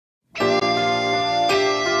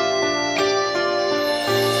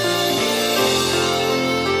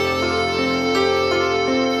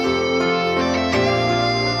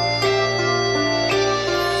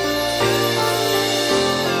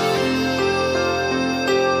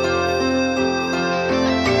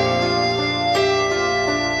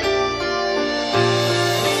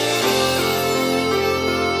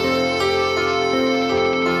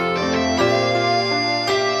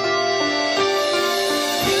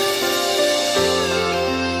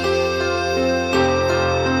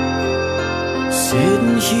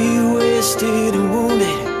he wasted and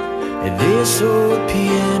wounded at this old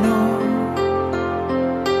piano,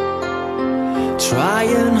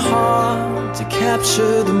 trying hard to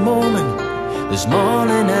capture the moment. This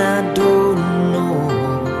morning I don't know,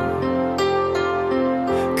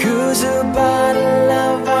 'cause a bottle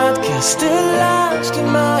of vodka still lodged in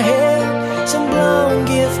my head. Some blonde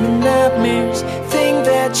gives me nightmares, think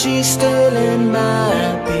that she's still in my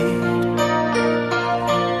bed.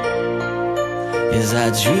 As I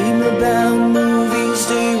dream about movies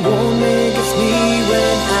they won't make of me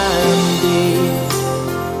when I'm dead.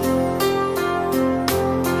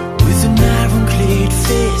 With an ironclad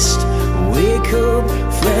fist, wake up,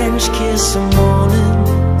 French kiss the morning,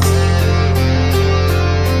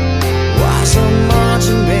 while some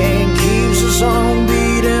marching band keeps us on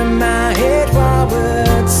beat in my head while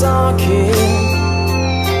we're talking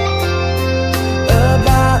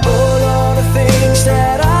about all of the things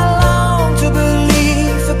that I long to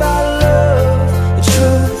believe about love, the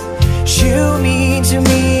truth you mean to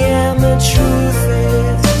me, and the truth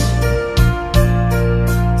is,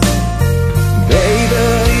 baby,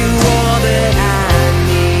 you are that I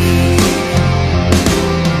need.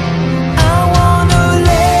 I wanna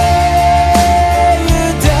lay you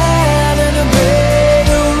down in a bed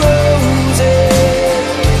of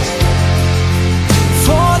roses.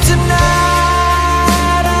 For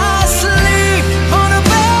tonight I sleep on a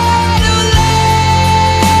bed of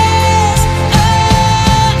lace. I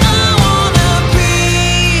wanna be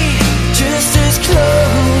just as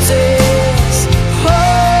close as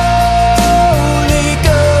Holy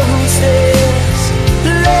Ghost is.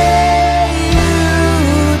 Lay you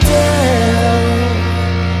down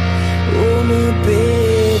on a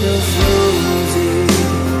bed of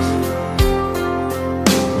roses.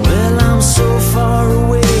 Well, I'm so far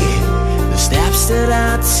away, the steps that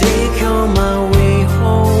I take on my way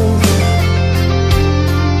home,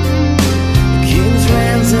 king's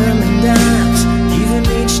ransom and dimes given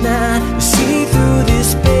each night to see through this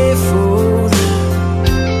barefoot.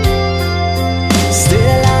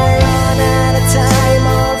 Still I run out of time,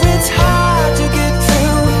 or it's hard to get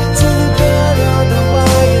through to the bed on the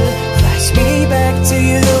wire. Flash me back to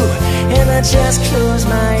you, and I just close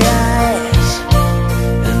my eyes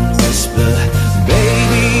and whisper,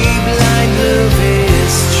 baby, blind love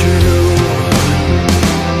is true.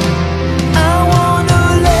 I wanna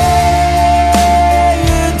lay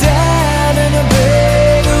you down in a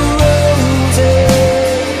bed of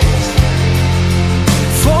roses.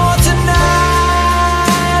 For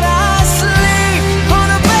tonight I sleep on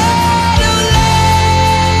a bed of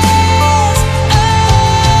lace. I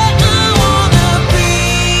wanna be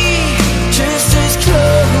just as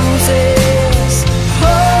close as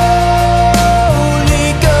Holy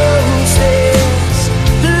Ghost is.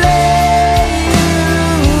 Lay you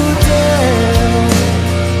down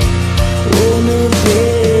on a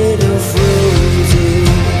bed of roses.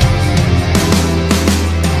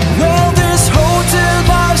 Well, this hotel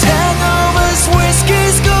bar's hangovers,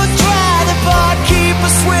 whiskey's go dry. The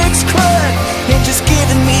barkeeper swigs crud and just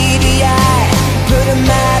giving me the eye. But I'm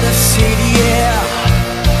out of city, yeah.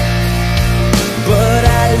 But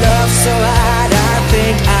I love so hard, I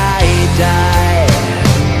think I die.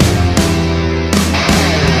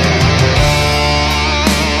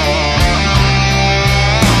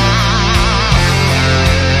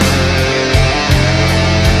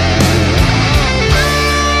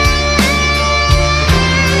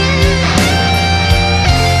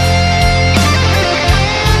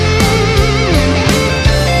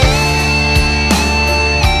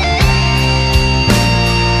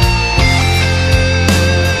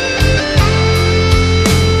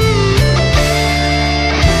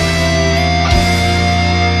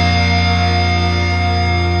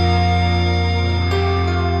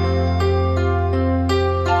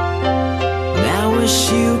 Now as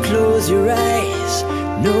you close your eyes,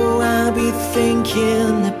 know I'll be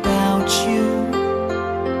thinking about you,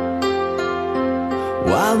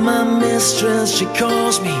 while my mistress, she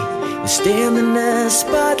calls me and stand in the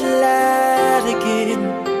spotlight again.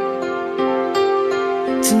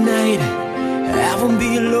 Tonight I won't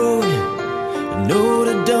be alone. I know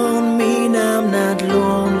that don't mean I'm not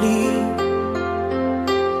lonely.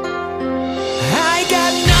 I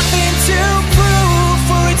got nothing to prove,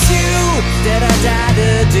 for it's you that I died a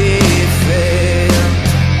defend.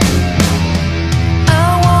 I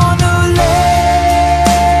wanna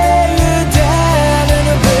lay you down in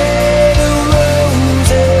a bed of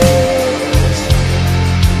roses.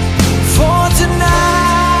 For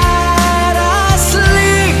tonight I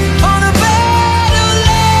sleep on a bed of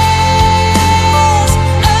lace.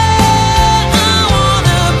 I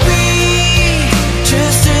wanna be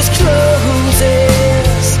just as close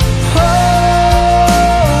as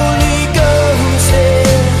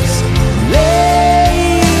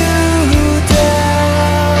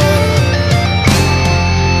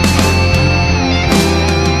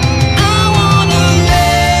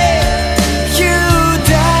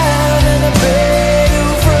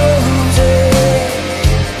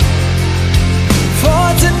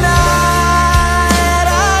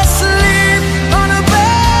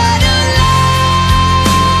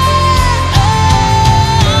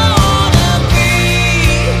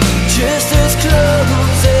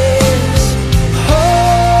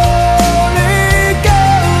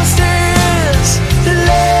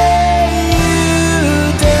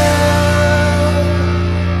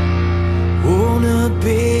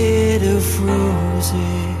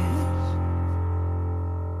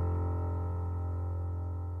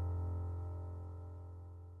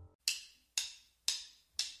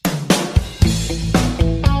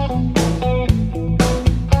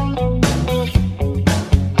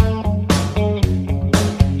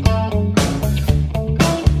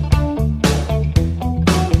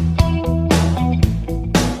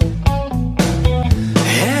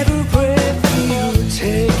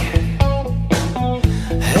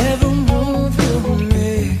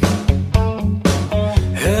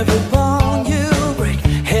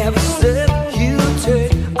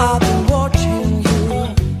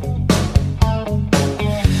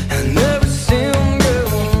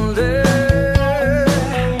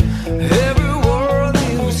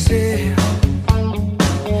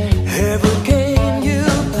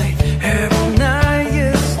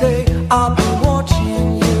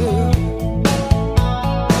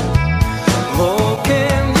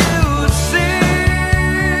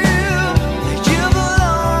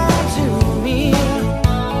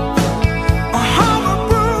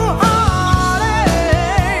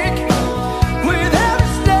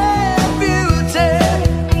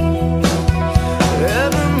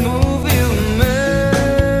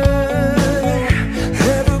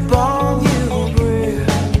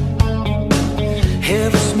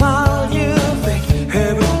every smile you fake,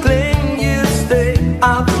 every claim you stay.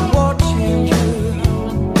 I've been watching you.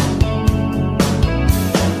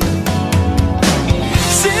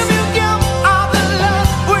 See me again, I've been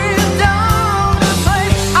left without a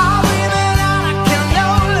trace. I've been in and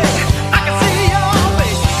I can see your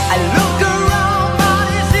face. I look around, but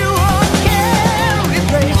it's you I can't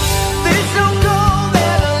replace. This so cold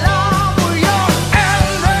that I love for your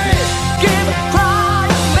embrace. Keep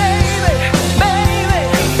crying, baby, baby,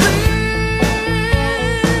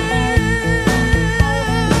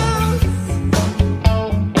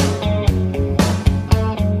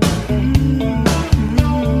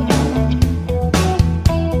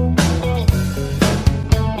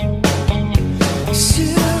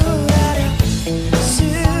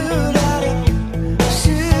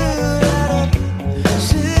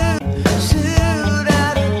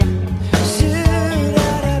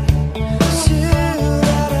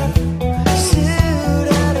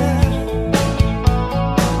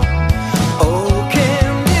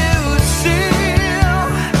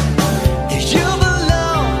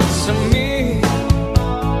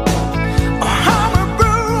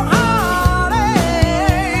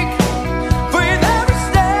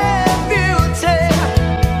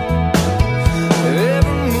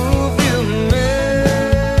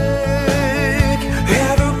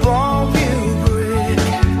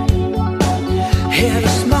 every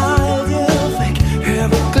smile you fake,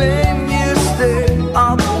 every claim you stay.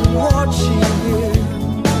 I've been watching you.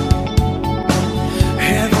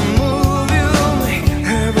 Every move you make,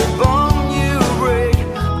 every bond you break.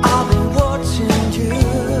 I've been watching you.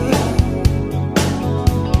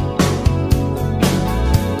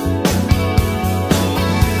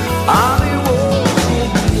 I've been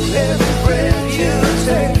watching you. Every breath you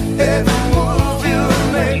take, every move you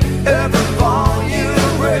make, every bond you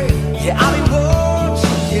break. Yeah, I've been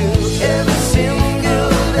watching you every single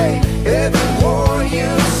day, every war you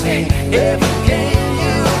say, every game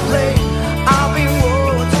you play. I've been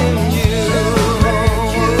watching you. Every breath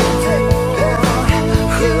you take, every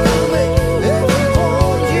you make, every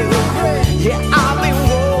war you break. Yeah, I've been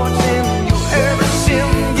watching you every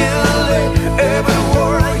single day, every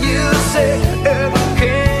war you say, every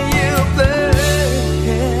game you play.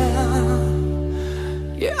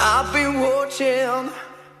 Yeah, I've been watching.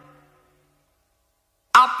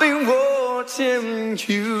 I've been watching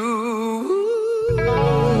you.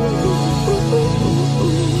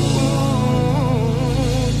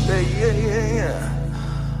 Yeah.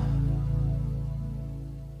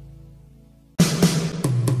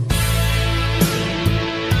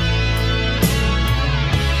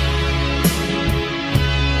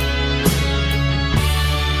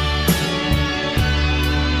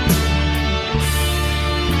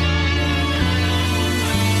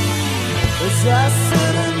 As I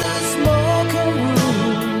sit in the smoking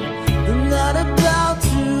room, the night about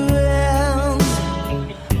to end,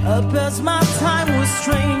 I pass my time with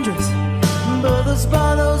strangers, but this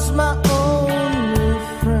bottle's my only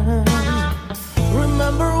friend.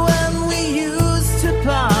 Remember when we used to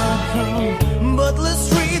park on Butler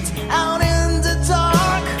Street out in the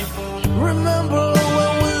dark? Remember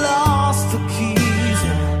when we lost the keys?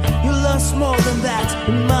 You lost more than that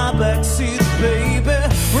in my backseat, baby.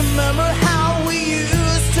 Remember how we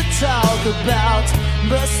used to talk about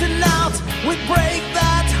busting out, we'd break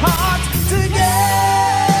that heart together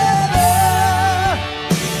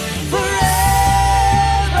forever.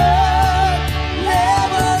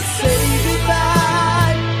 Never say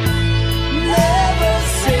goodbye, never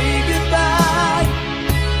say goodbye.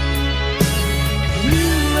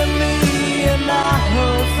 You and me and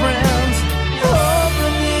our friends,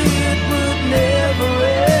 hoping it would never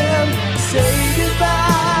end. Say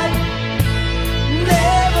goodbye,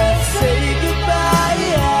 never say goodbye.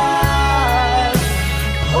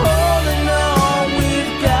 Holding on, we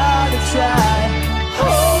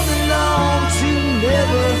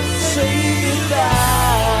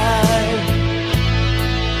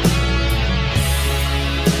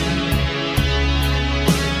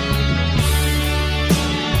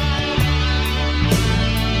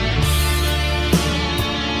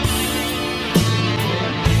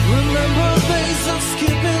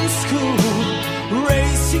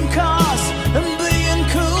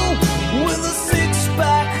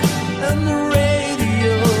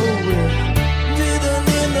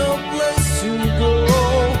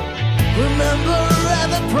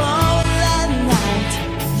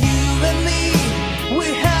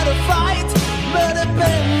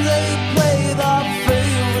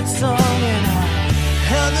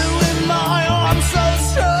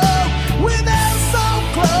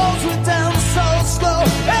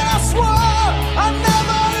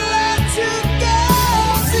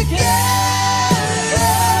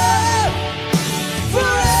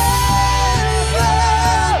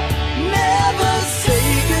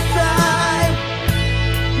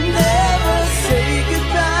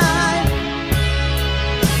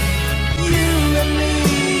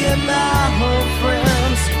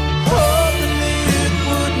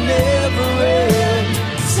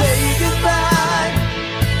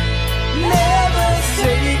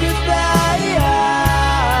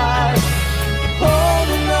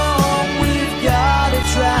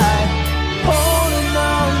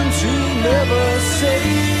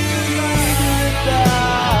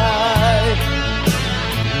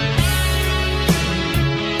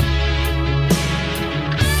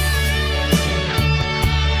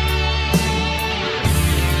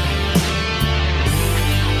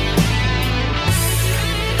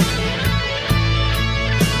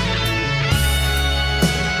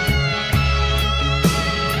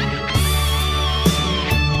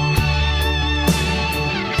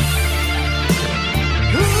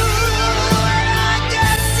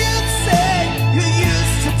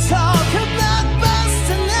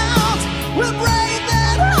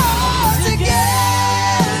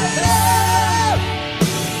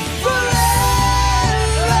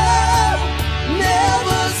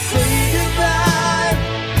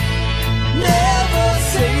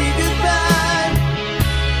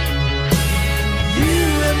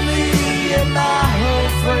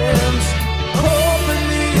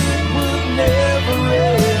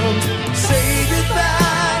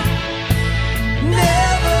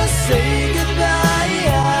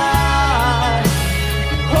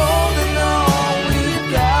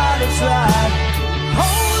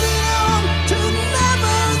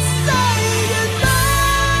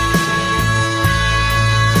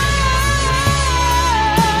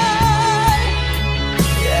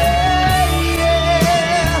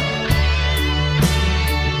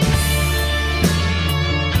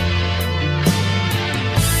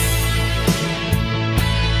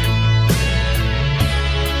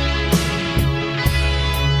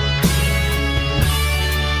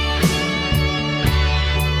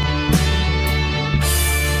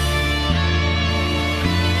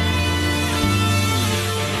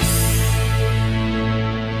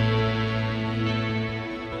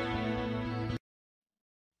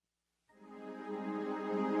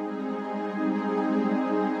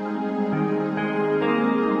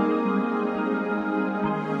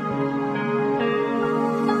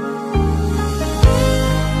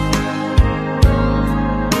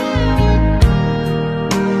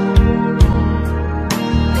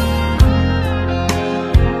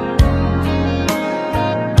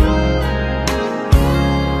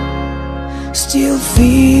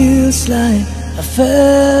feels like our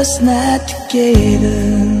first night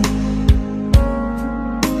together.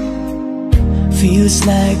 Feels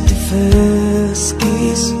like the first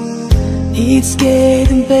kiss. It's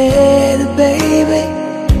getting better, baby.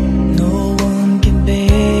 No one can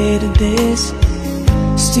better this.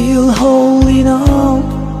 Still holding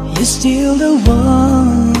on, you're still the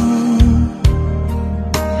one.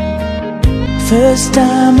 First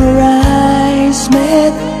time our eyes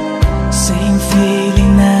met, same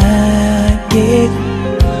feeling I get.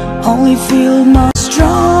 Only feel much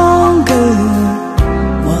stronger,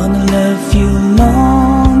 wanna love you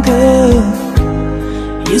longer.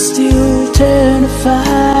 You still turn the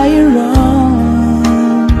fire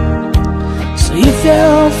on. So if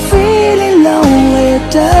you're feeling lonely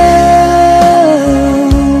down,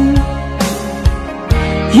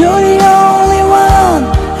 you're the only one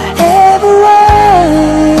I ever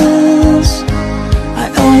was. I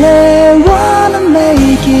only wanna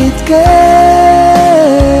make it good.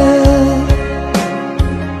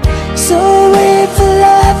 So if I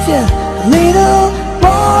love you a little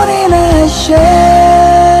more than I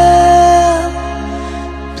should,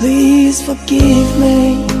 please forgive me.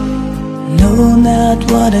 No, not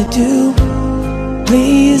what I do.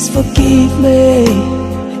 Please forgive me.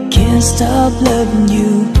 I can't stop loving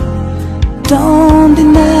you. Don't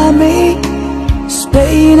deny me this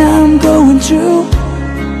pain I'm going through.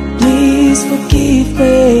 Please forgive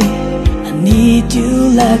me. I need you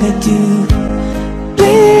like I do.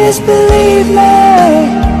 Please believe me,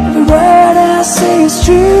 every word I say is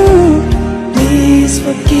true. Please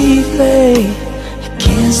forgive me. I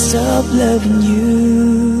can't stop loving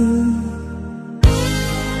you.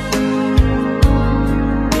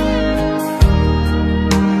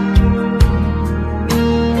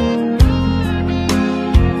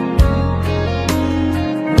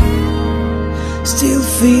 Still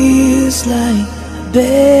feels like the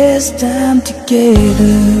best time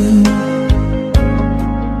together.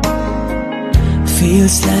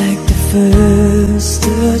 Feels like the first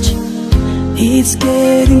touch. It's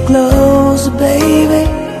getting closer, baby.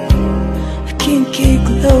 I can't get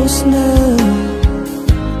close now.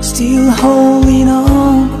 Still holding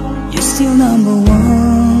on, you're still number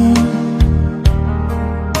one.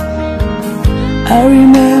 I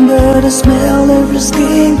remember the smell of your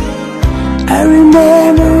skin. I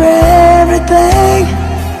remember everything.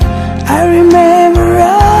 I remember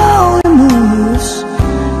all your moves.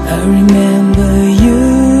 I remember you,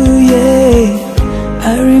 yeah.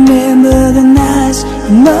 I remember the nights,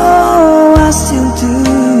 no, I still do.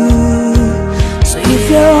 So if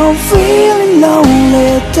you're feeling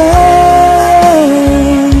lonely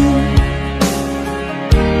down,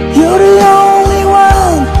 you're the only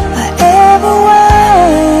one I ever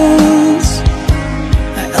was.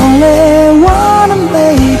 I only wanna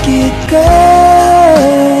make it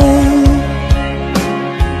good.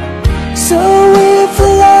 So if I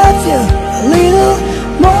love you a little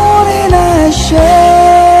more than I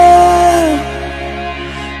should,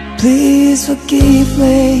 please forgive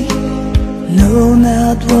me. No,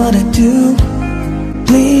 not what I do.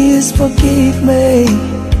 Please forgive me.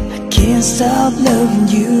 I can't stop loving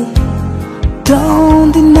you.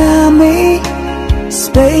 Don't deny me this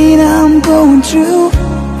pain I'm going through.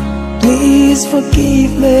 Please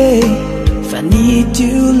forgive me if I need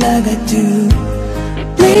you like I do.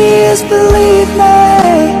 Please believe me,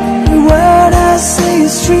 every word I say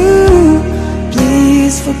is true.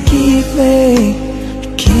 Please forgive me,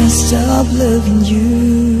 I can't stop loving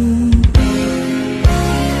you.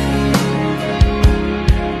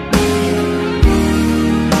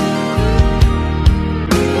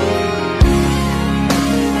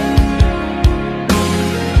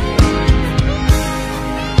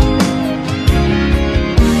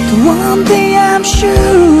 One thing I'm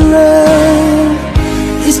sure of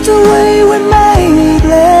is the way we made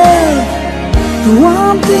love. The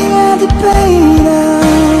one thing I depend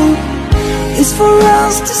on is for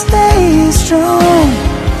us to stay strong.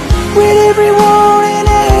 With every word and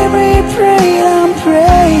every prayer I'm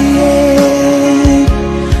praying.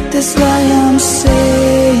 That's why I'm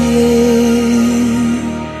saying,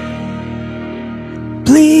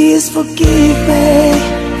 please forgive me.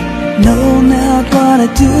 No, not what I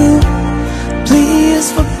do.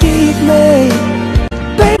 Please forgive me.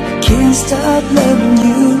 Baby, can't stop loving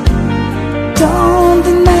you. Don't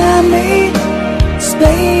deny me this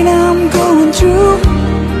pain I'm going through.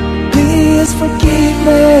 Please forgive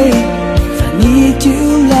me if I need you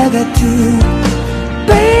like I do.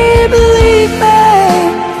 Baby, believe me,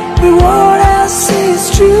 every word I say is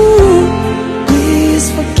true. Please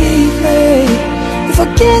forgive me if I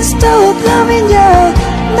can't stop loving you.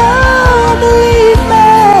 No, believe me,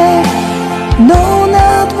 no,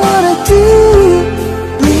 not what I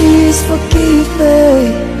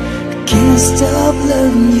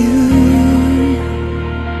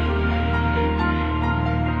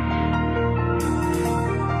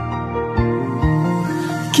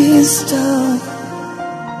stop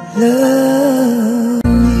loving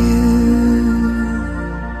you.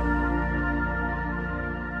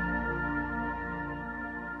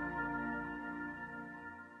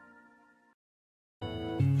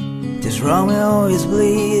 This Romeo is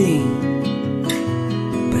bleeding,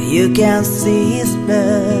 but you can't see his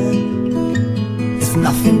blood. It's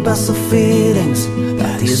nothing but some feelings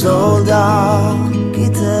that his old dog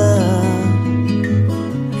guitar.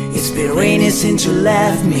 It's been raining since you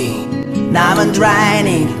left me. Now I'm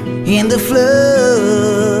drowning in the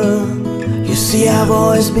flood. You see, I've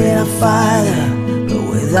always been a fighter, but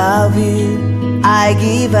without you, I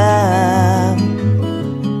give up.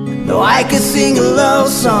 Though I could sing a love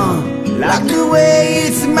song like the way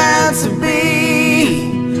it's meant to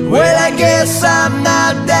be, well, I guess I'm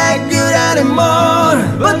not that good anymore.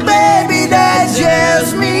 But baby, that's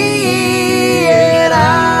just me, and I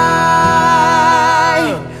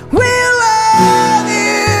will love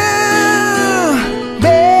you,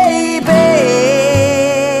 baby.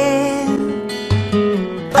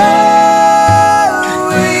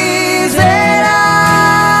 Always, and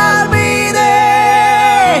I'll be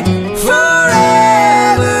there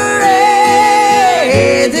forever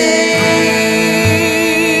and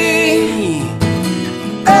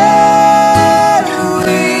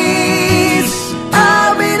always.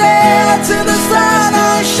 I'll be there till the sun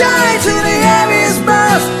shines, to the heaviest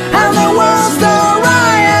burst, and the world's gone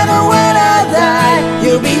right. And when I die,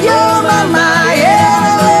 you'll be on my mind, and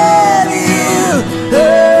I love you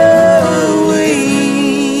always.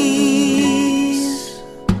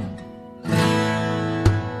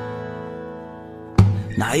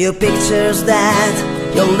 Now your pictures that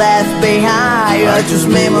you left behind are just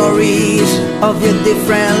memories of your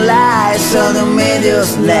different lives. Some that made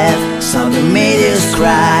us laugh, some that made us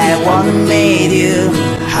cry, one that made you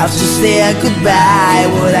have to say a goodbye.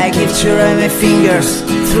 Would I keep to run my fingers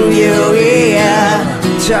through your ear,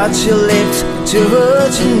 touch your lips to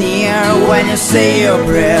hold you near when you say your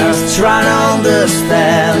prayers? Try to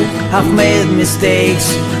understand, I've made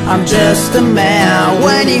mistakes, I'm just a man.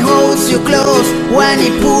 When he holds you close, when he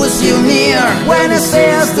pulls you near, when he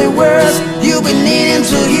says the words you've been needing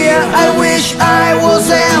to hear, I wish I was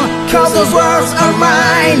him, cause those words are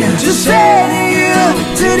mine to say to you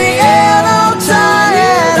to the end of time.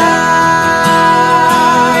 And I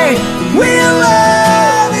will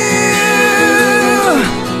love you,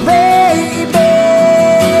 baby.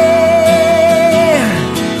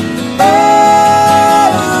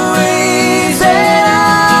 Always, and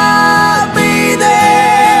I'll be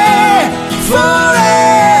there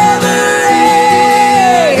forever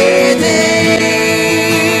and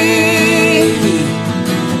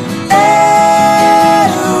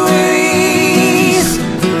always.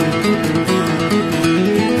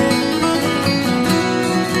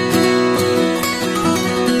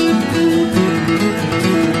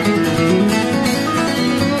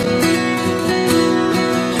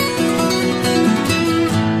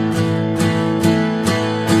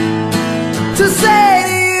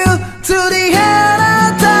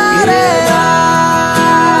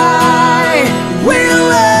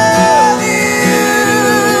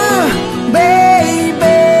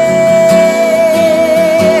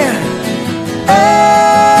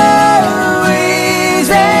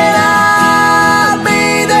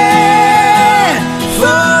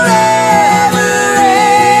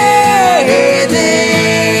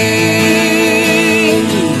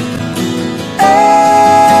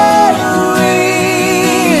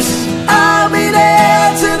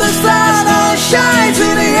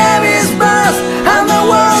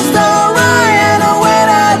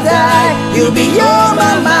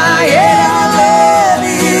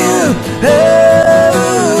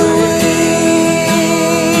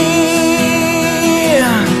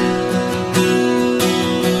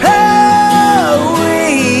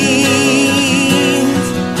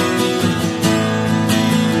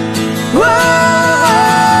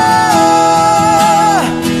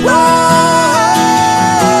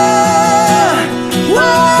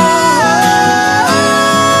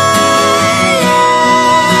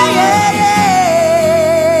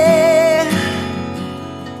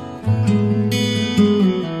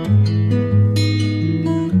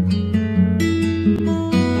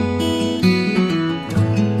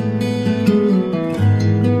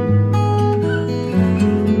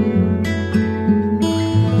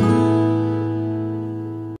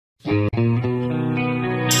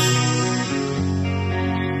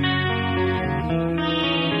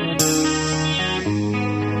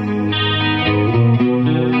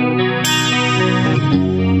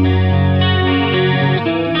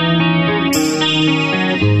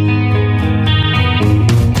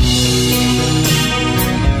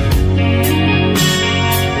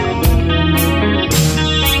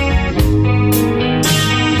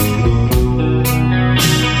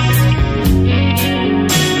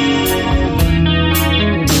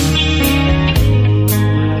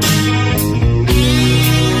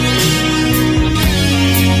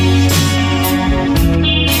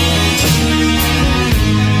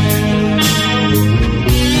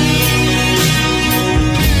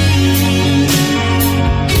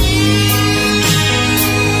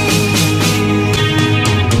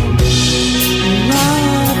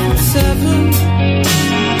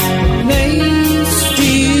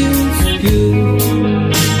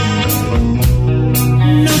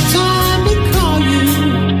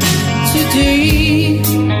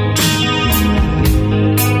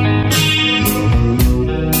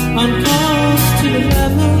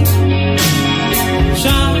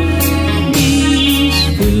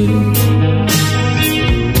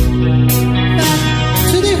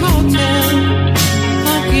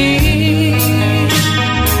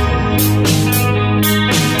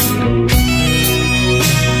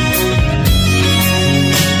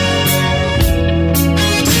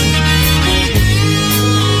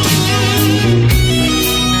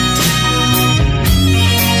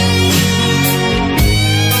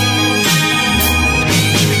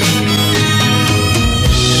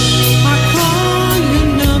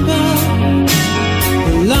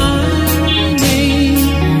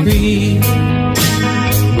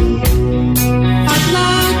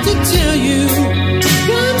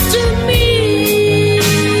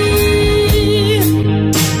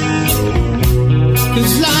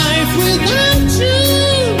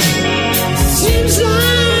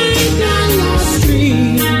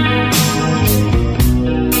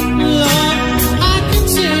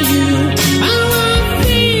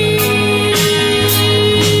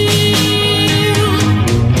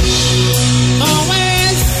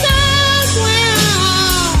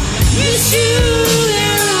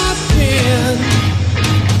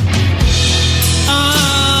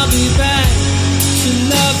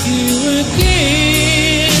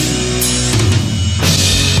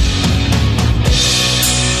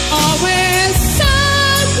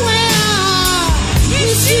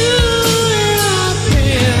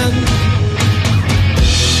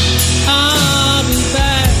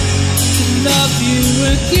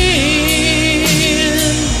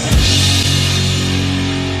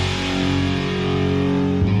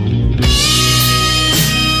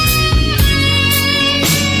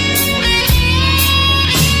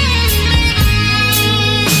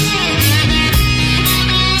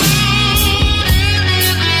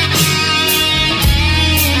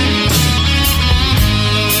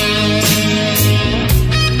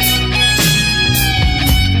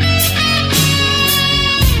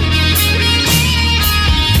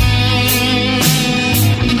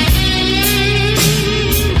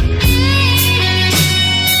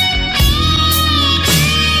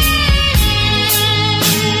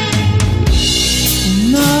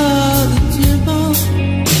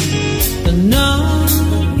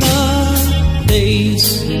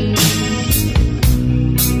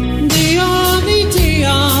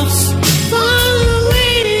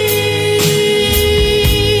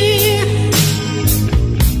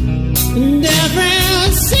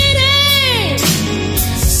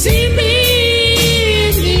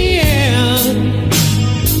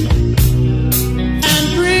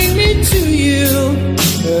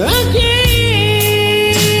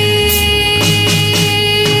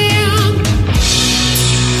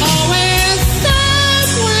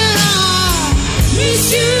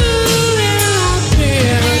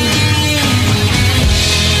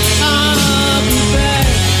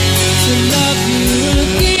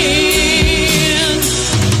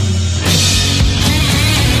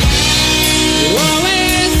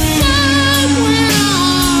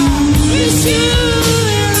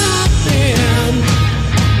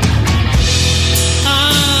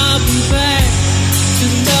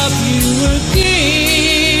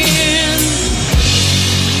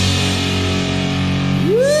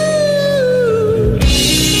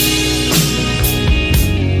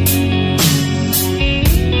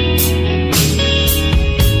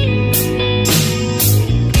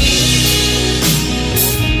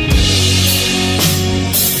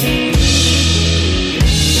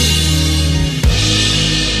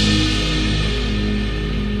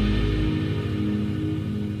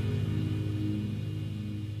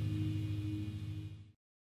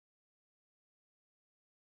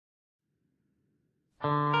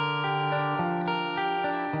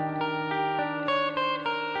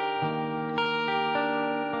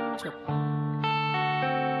 척.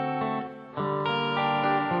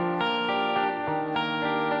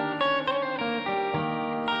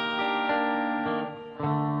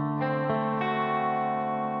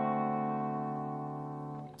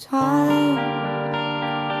 Time,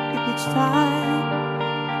 if it's time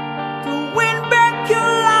to win back your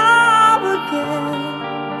love again,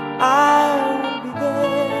 I will be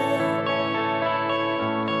there.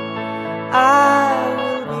 I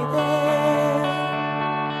will be there.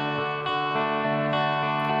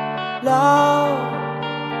 Love,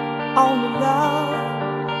 only love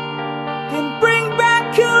can bring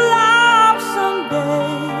back your love someday.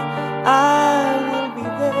 I will be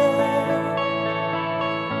there.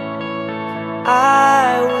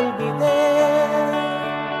 I will be there.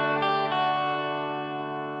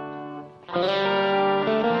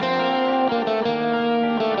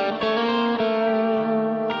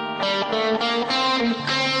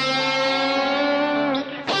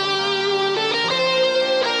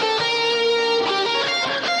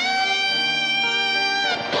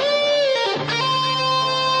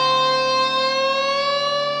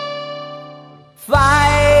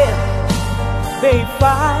 Fight, babe,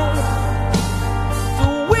 fight.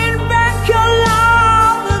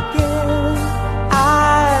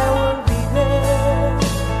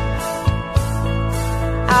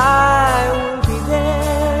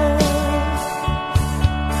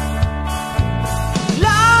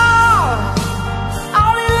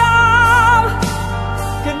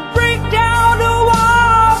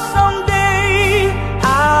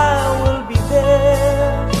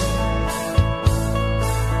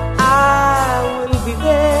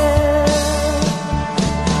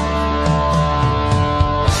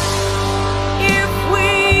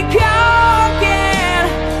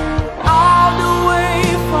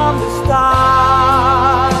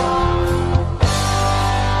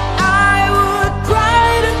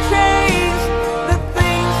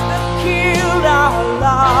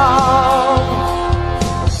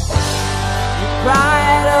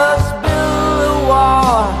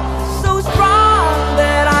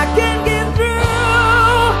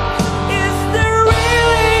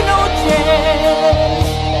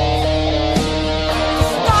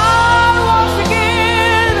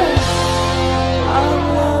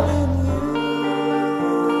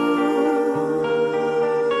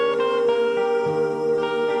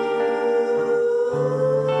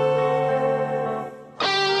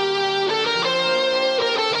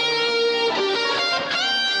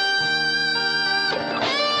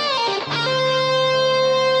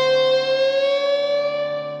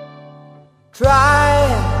 Try,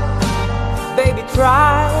 baby,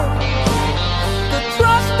 try to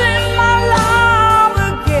trust in my love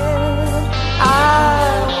again.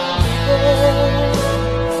 I will be there.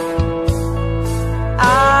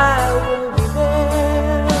 I will be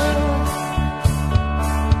there.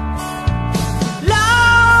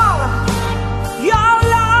 Love, your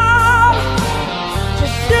love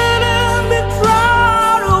just shouldn't be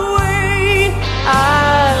thrown away. I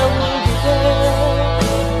will be there.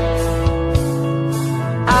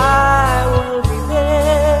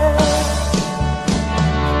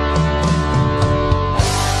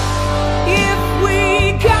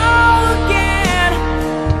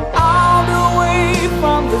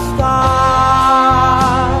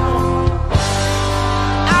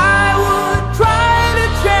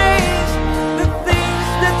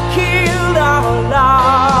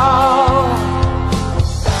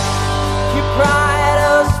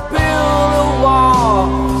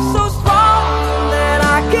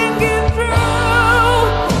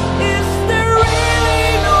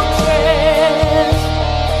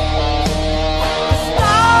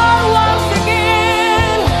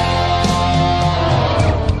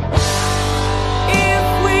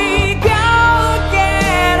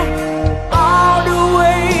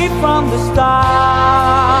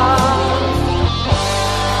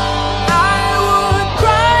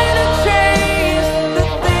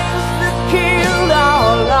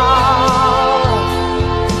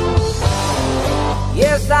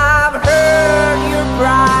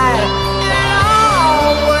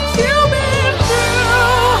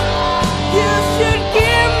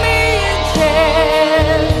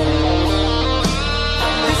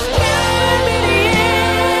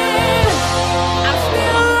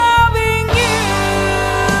 Loving you.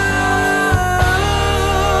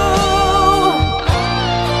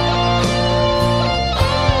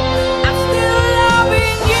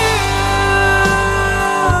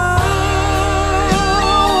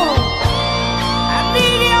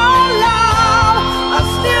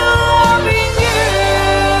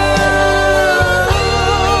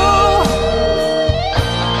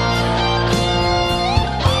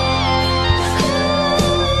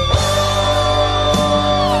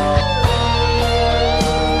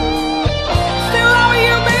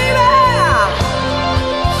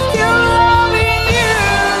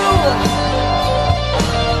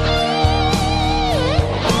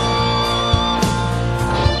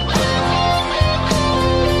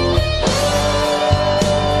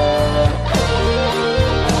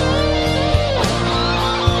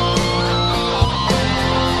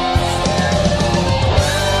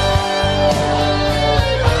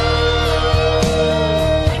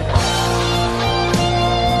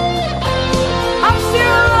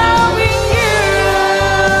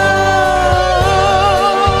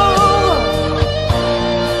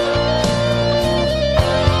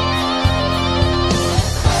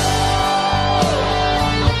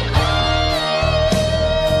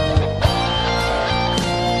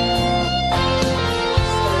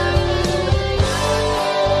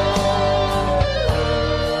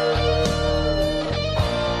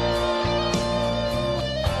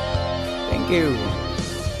 you.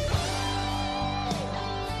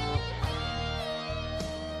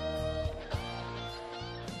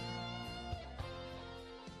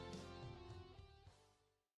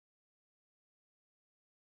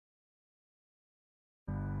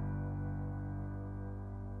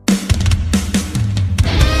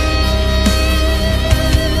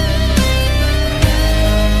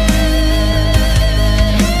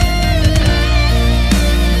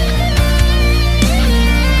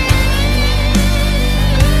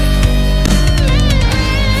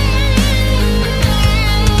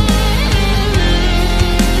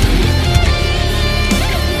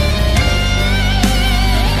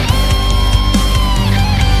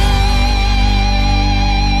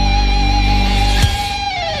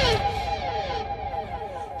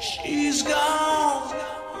 She's gone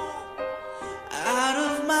out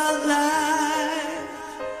of my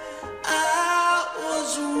life. I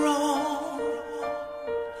was wrong.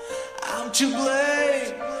 I'm to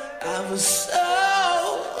blame. I was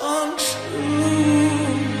so untrue.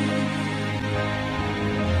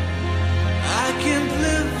 I can't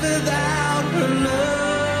live without her love.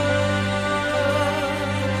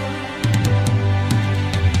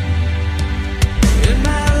 In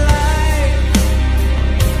my life,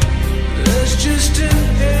 there's just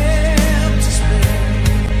an empty space.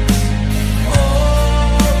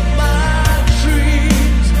 All my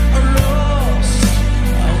dreams are lost,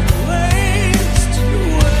 I'm wasted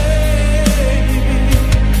away.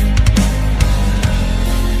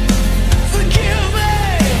 Forgive me,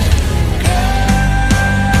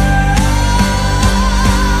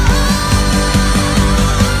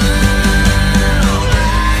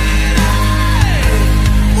 lady,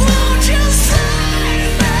 won't you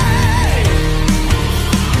save me?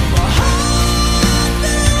 My heart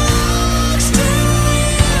belongs to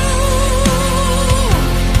you.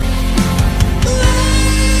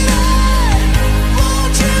 Lady,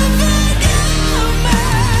 won't you forgive me?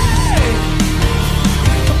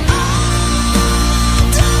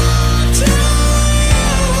 I'm done to you.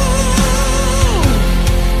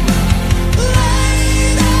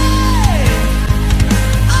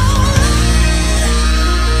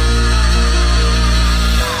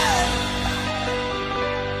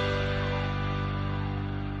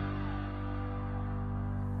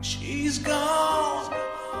 She's gone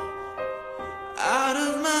out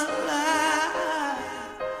of my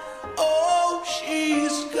life. Oh,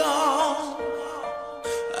 she's gone.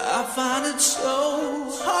 I find it so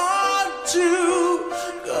hard to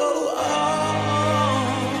go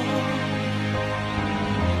on.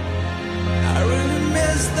 I really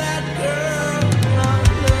miss that girl I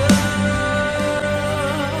love.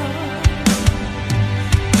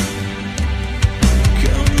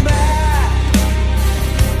 Come back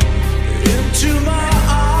into my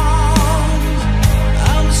arms.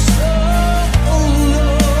 I'm so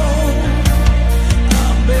alone.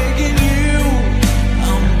 I'm begging you.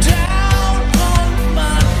 I'm down on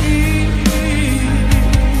my knees.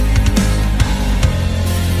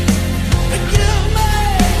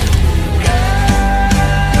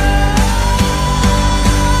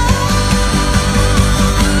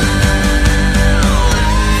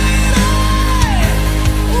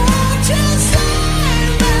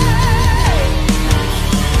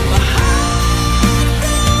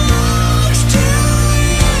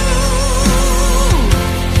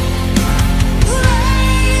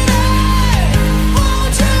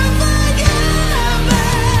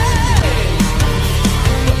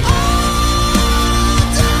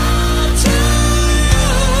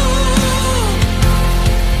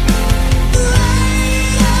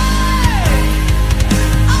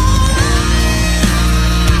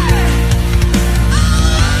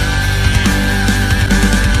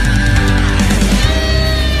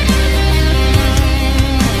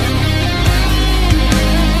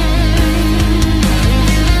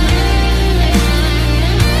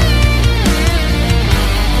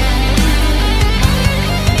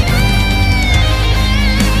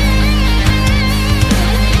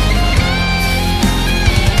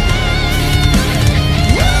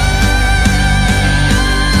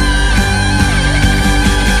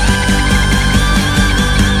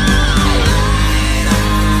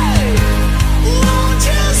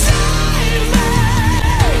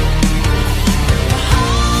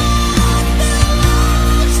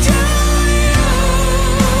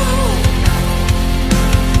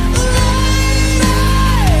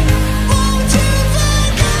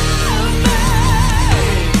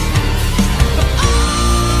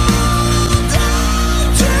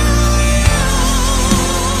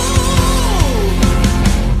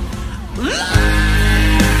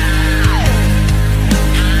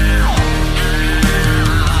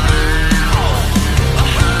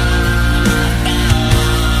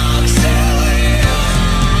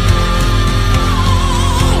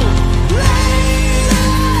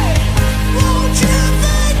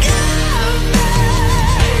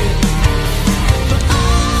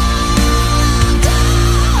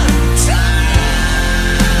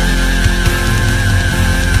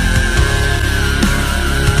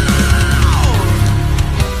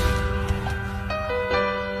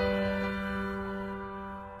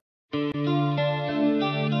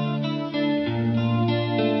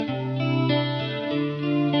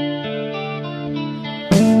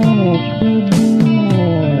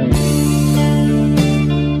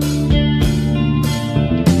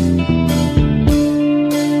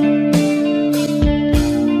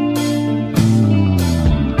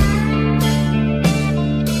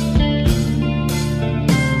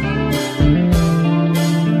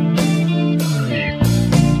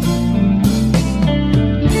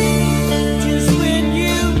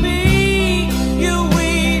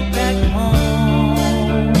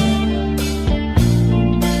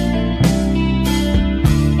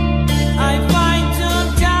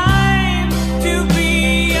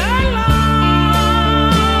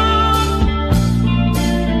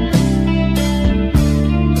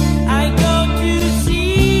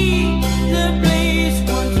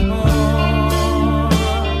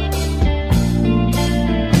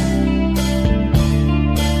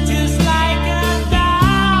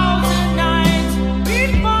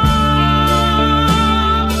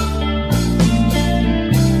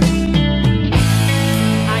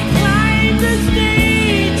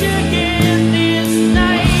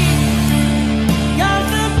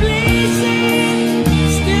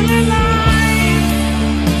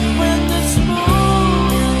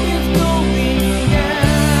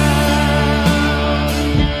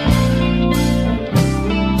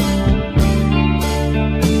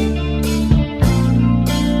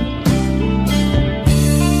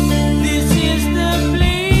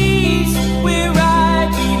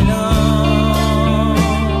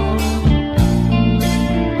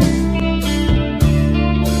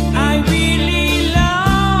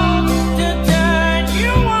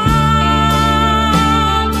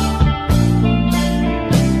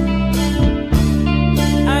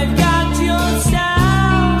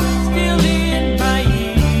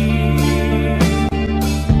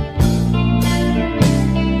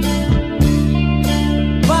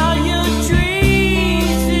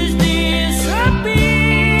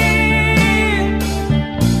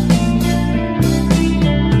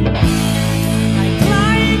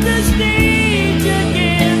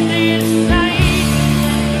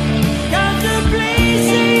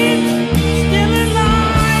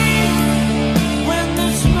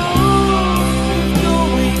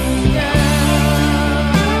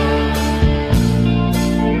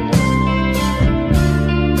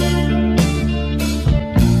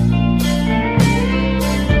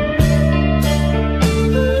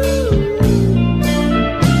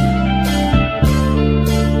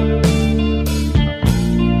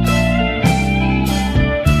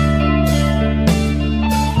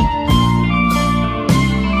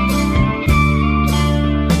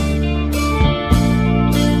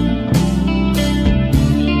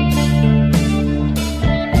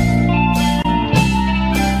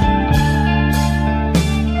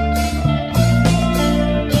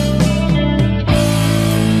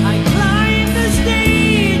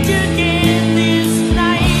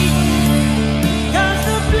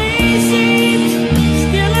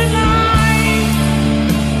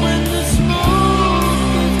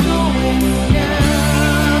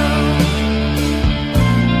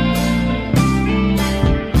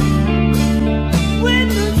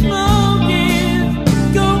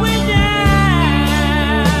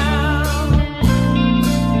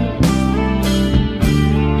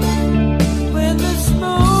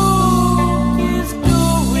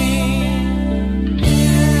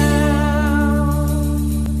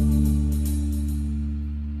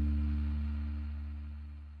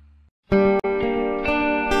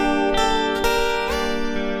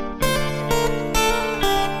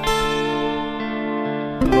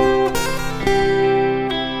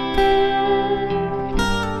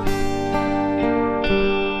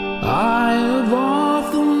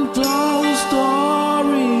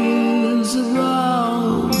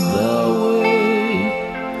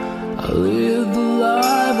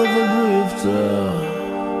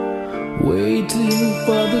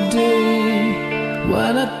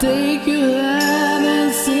 When I take your hand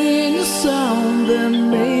and sing a song, then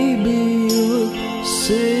maybe you'll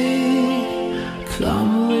say, come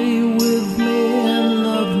away with me and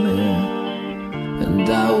love me, and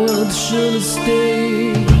I would surely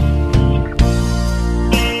stay.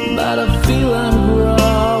 But I feel I'm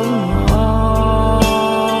growing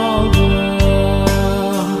older,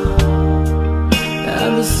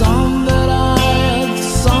 and the song that I had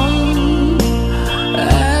sung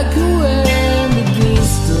echo in the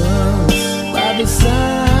distance by the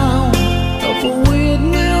sound of a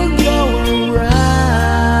windmill going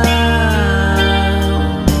round.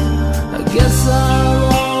 I guess I'll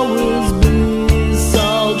always be a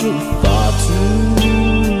soldier for two.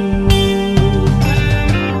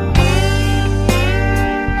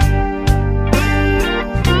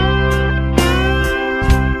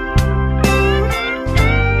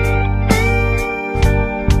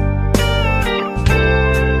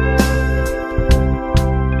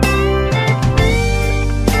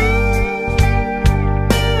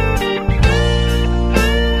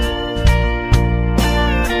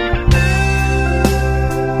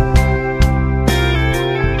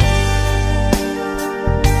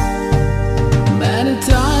 Many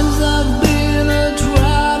times I've been a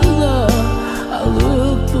traveler, I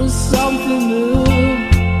look for something new.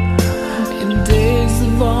 In days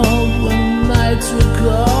of old when nights were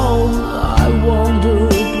cold, I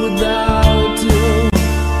wandered without you.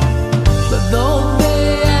 But though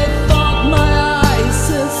I thought my eyes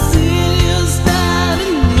had seen you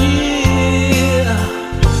standing near,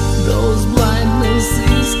 those blindness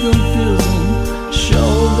is confusing,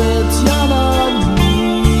 show that you're not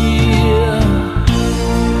near.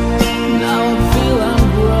 Now I feel I'm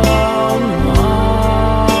growing older,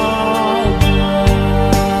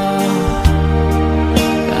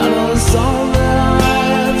 and all the song that I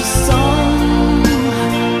have sung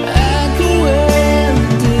echo in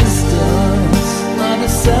the distance like the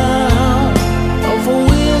sound of a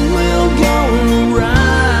windmill going round.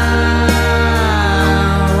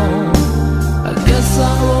 I guess I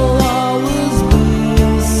will always be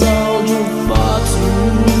a soldier for two.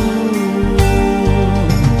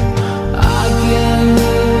 I can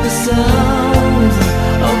hear the sound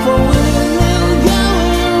of a windmill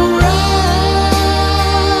going round.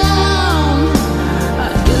 I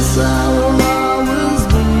guess I will always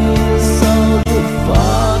be a soldier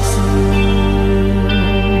for two.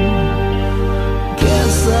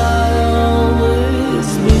 Guess I'll always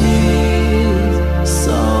be a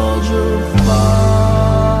soldier for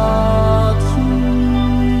two.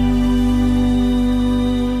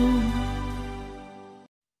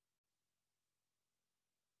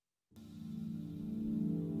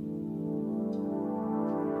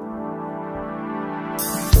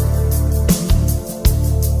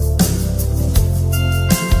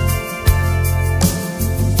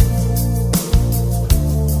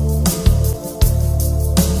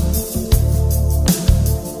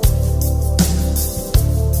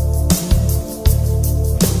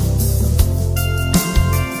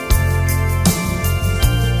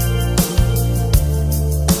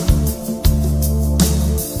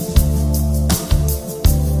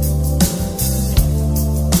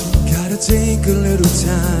 Gotta take a little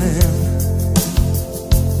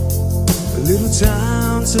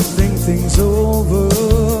time to think things over.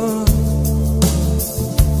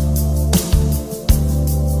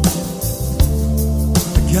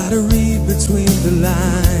 I gotta read between the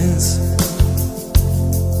lines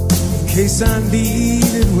in case I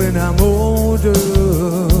need it when I'm older.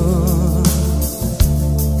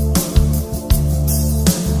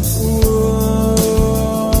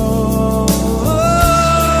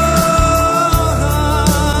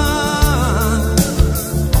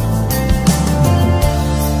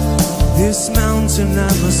 This mountain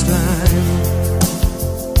I must climb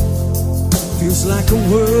feels like a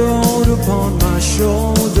world upon my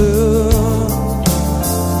shoulder.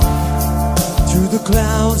 Through the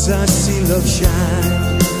clouds I see love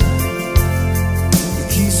shine. It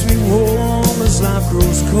keeps me warm as life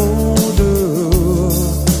grows colder.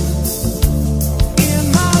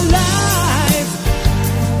 In my life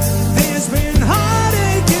there's been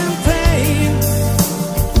heartache and pain.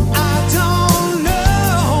 I don't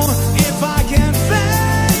know if I can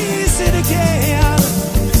face it again.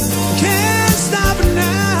 Can't stop it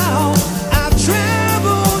now. I've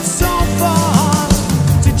traveled so far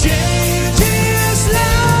to change this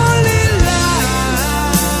lonely life.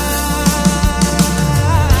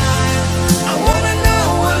 I wanna know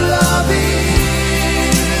what love is.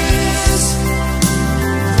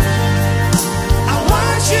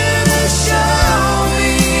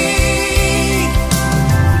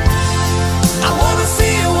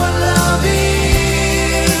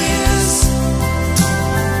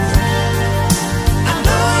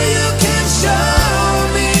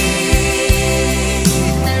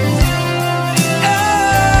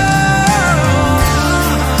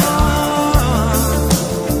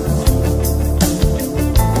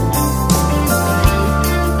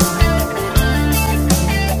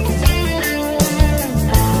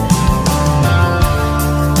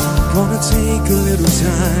 Gonna take a little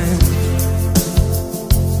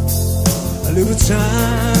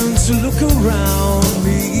time to look around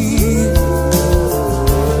me.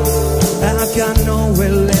 I've got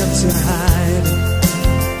nowhere left to hide.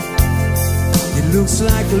 It looks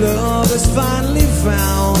like love has finally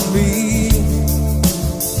found me.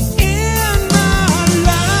 In my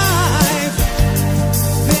life,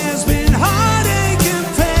 there's been heartache and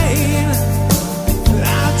pain. I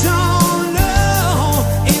don't know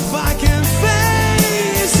if I can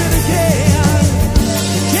face it again.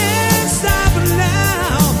 Can't stop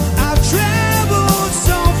now. I've traveled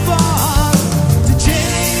so far to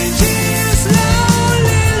change this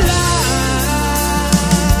lonely life.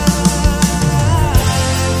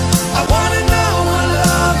 I wanna know what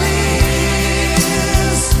love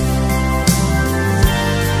is.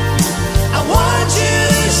 I want you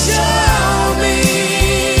to show me.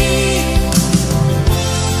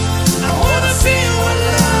 I wanna feel what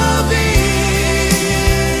love is.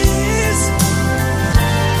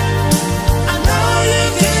 I know you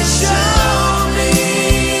can show me.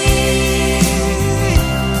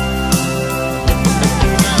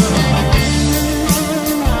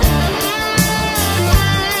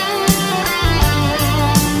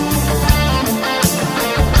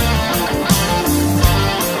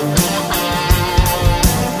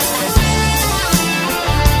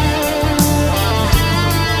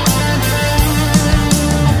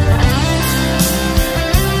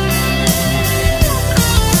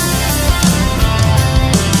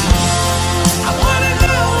 I wanna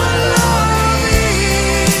know what love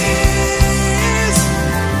is.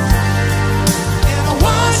 And I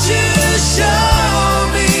want you to show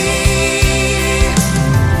me.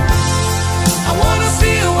 I wanna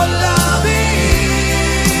feel what love is.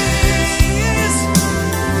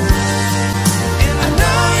 And I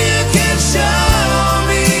know you can show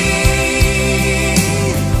me.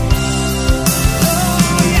 Oh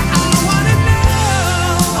yeah, I wanna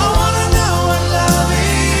know what love is.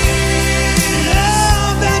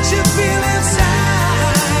 Love that you feel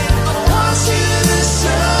inside. I want you to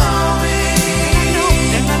show me.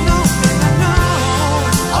 I know.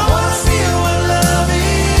 I wanna feel what love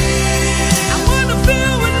is. I wanna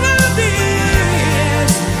feel what love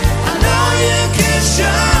is. I know you can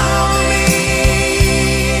show me.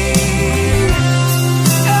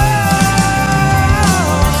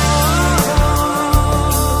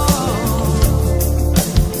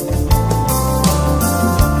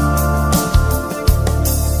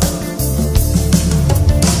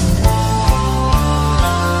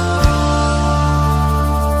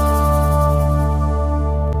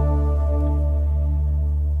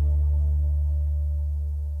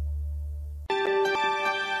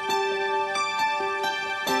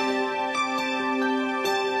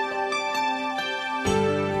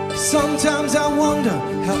 Sometimes I wonder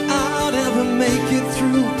how I'd ever make it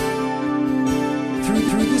through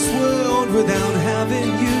this world without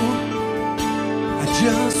having you. I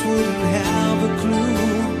just wouldn't have a clue.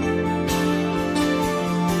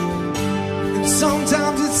 And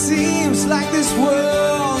sometimes it seems like this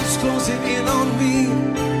world's closing in on me,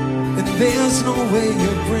 and there's no way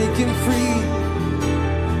you're breaking free.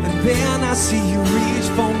 And then I see you reach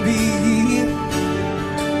for me.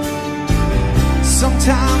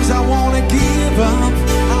 Sometimes I wanna give up,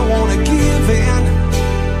 I wanna give in,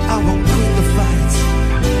 I won't quit the fight.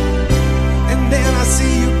 And then I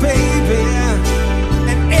see you, baby,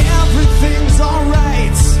 and everything's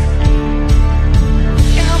alright.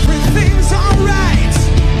 Everything's alright.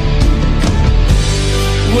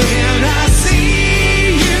 When I see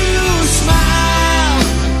you smile,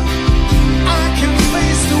 I can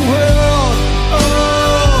face the world.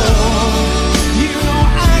 Oh, you know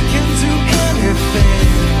I can do anything.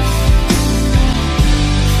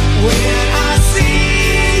 When I see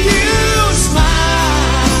you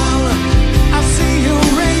smile, I see a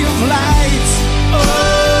ray of light.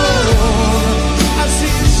 Oh, I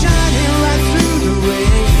see it shining right through the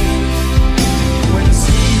rain. When I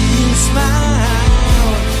see you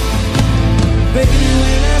smile, baby,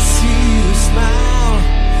 when I see you smile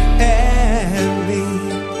at me.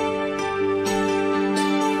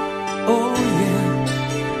 Oh yeah.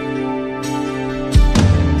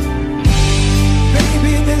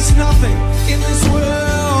 Baby, there's nothing in this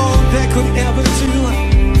world that could ever do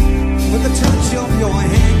what the touch of your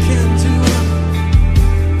hand can do.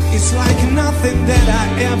 It's like nothing that I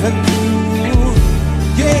ever knew.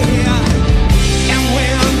 Yeah. And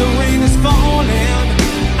when the rain is falling,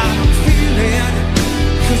 I don't feel it,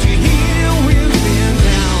 'cause you're here with me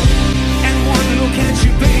now. And one look at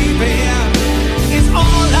you, baby, is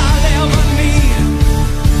all I'll ever need.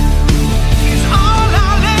 Is all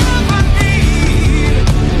I'll ever need.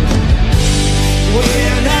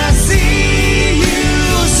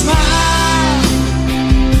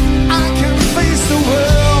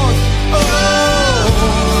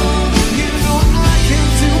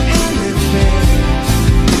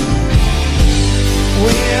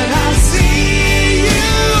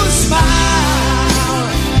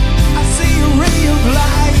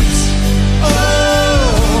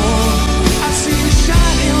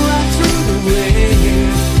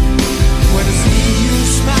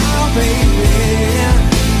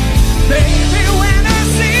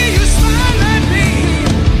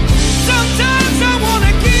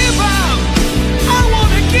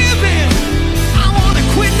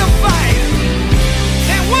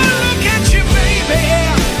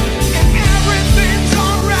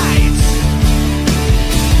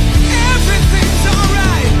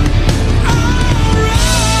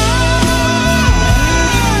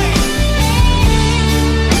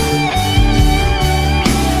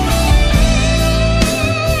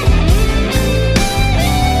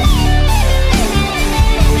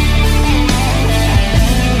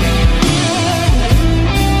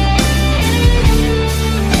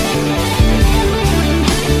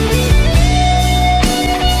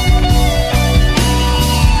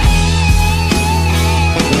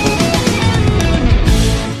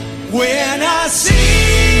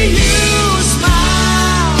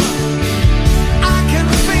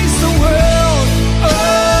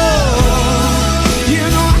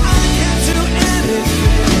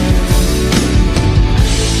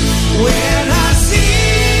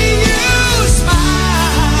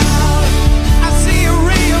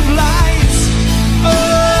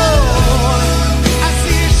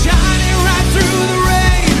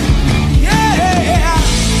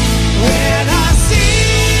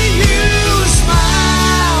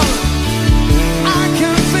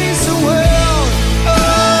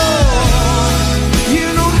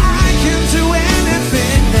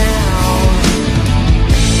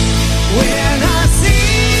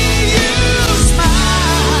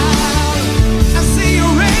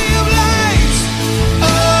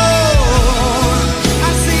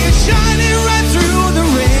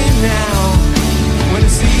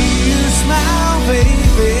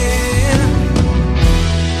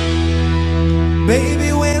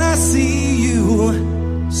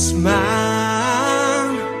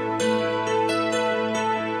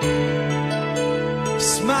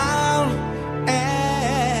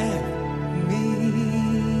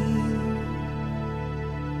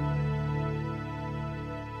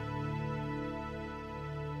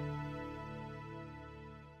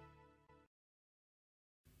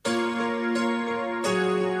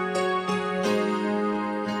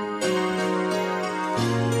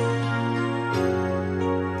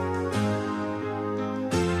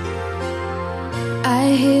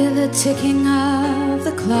 ticking of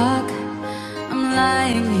the clock, I'm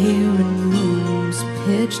lying here in rooms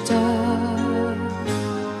pitch dark.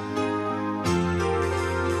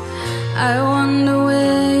 I wonder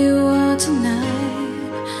where you are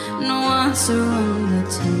tonight. No answer on the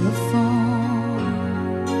telephone,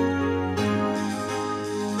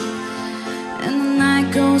 and the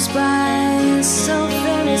night goes by so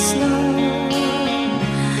very slow.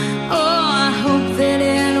 Oh, I hope that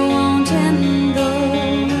it won't end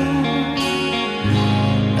though,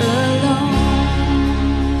 alone.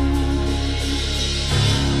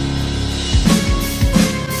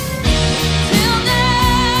 Till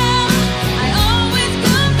now, I always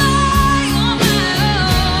come by on my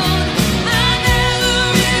own. I never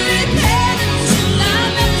really cared until I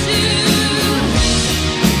met you,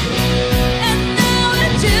 and now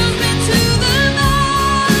it chills me to the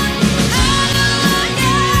bone. How do I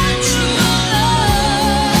get you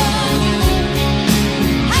alone?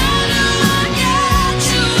 How do I get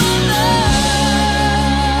you alone?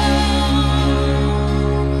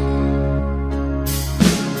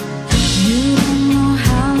 You don't know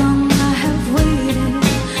how long I have waited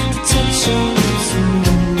to touch your lips and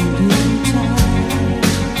hold you tight.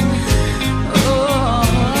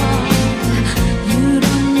 Oh, you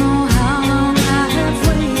don't know how long I have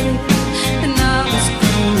waited, and I was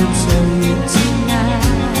gonna tell you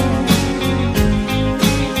tonight,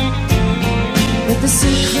 but the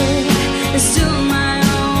secret is still my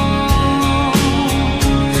own.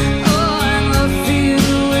 Oh, and love for you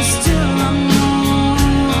is still unknown,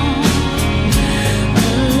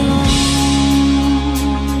 alone.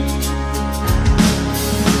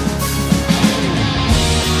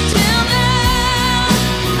 Till now,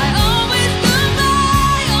 I always come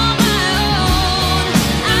by on my own.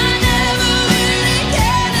 I never really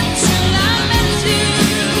cared until I met you,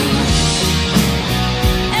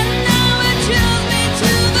 and now it chills me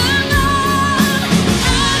to the bone.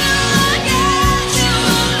 How do I get you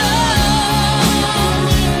alone?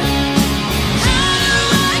 How do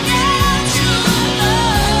I get you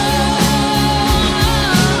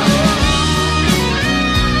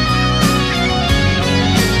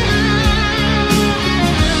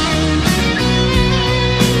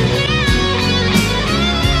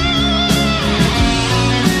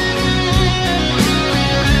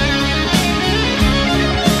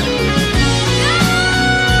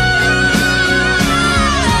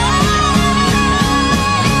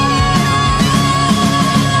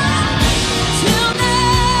Till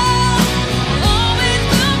now, always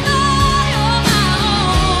come by on my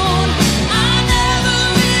own. I never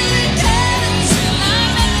really cared until I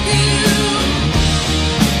met you,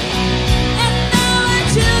 and now it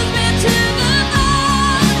chills me to the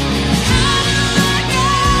bone. How do I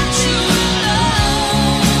get you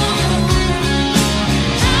alone?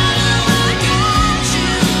 How do I get you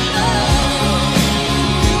alone?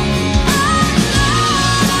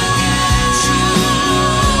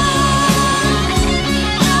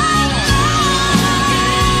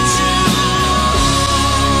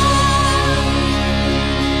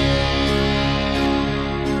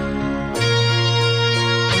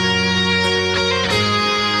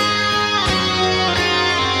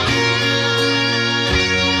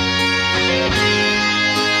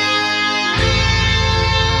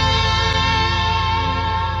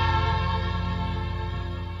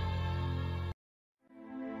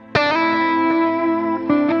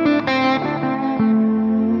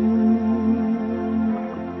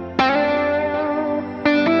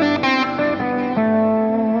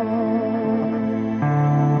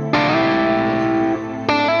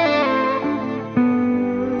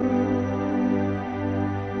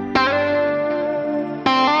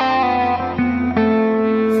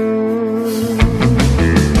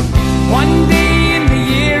 One day in the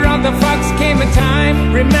year of the fox came a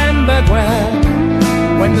time remembered well,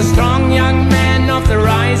 when the strong young man of the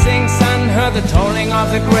rising sun heard the tolling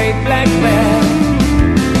of the great black bell.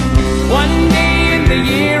 One day in the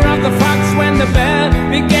year of the fox, when the bell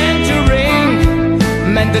began to ring,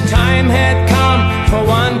 meant the time had come for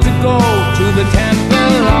one to go to the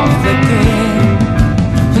temple of the king.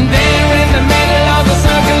 And there in the middle of the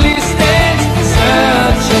circle he stands,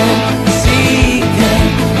 searching, seeking,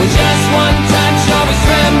 with just one touch of his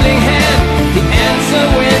trembling hand, the answer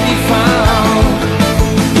will be found.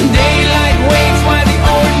 Daylight waits while the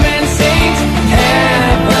old man sings,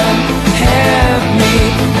 heaven, help me.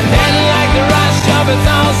 And then like the rush of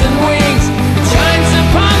 1,000 wings, it shines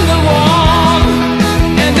upon the wall,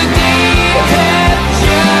 and the day had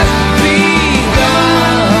just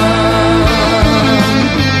begun.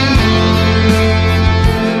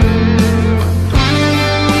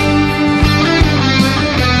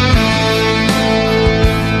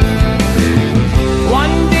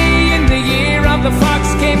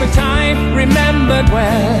 remembered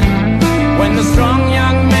well, when the strong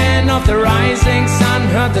young man of the rising sun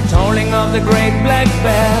heard the tolling of the great black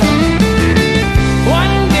bell.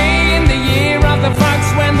 One day in the year of the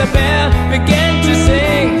fox, when the bell began to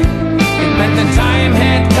sing, it meant the time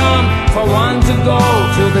had come for one to go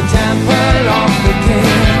to the temple of the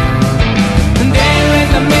king. And there in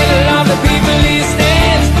the middle of the people he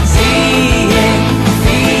stands, seeing,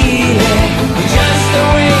 feeling, just the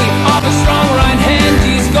wave of a strong right hand.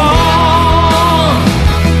 He's gone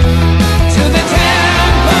to the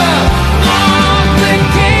temple of the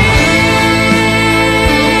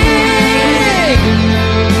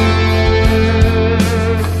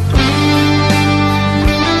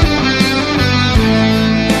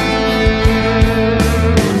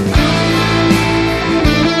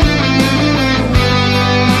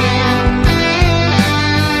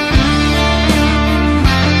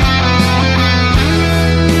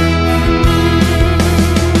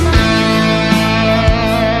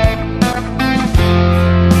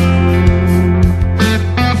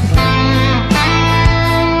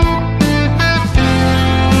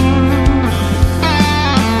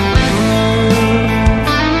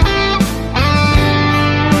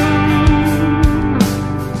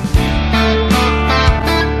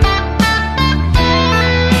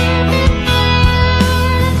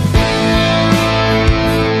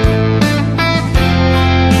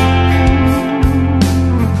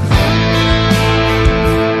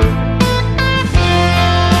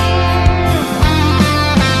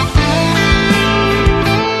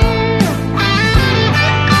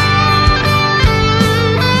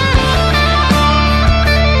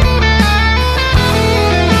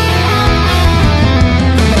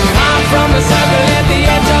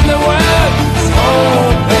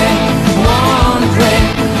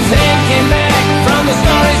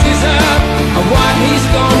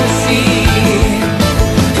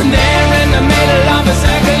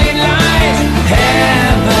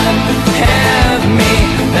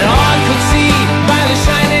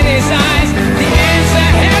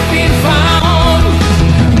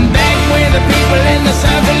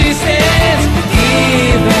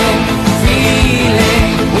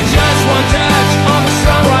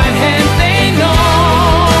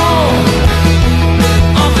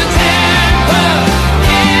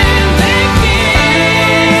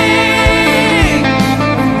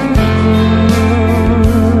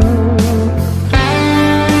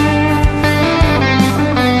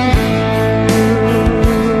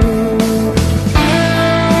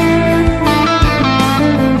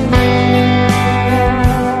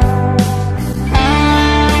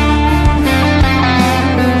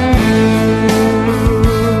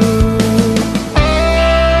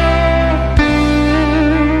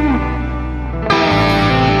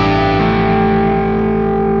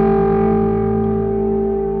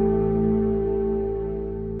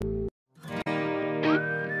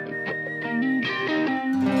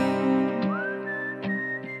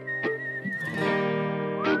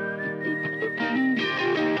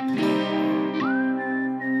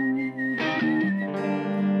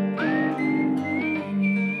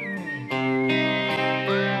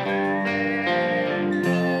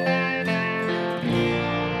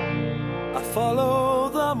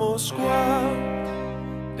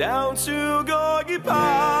down to Gorky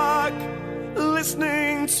Park,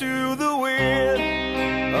 listening to the wind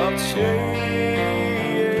of change.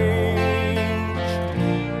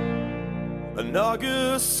 An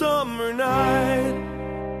August summer night,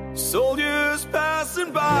 soldiers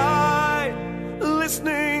passing by,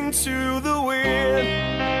 listening to the wind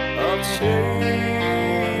of change.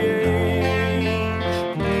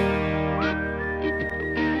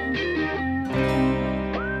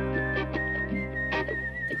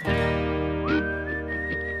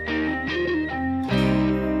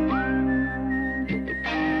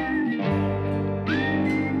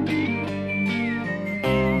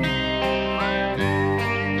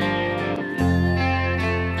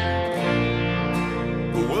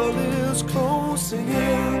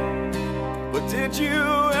 But did you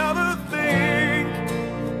ever think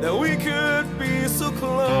that we could be so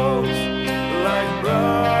close, like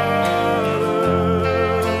brothers?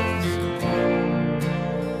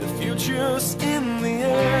 The future's in the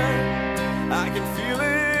air, I can feel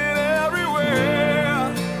it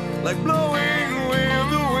everywhere, like blowing with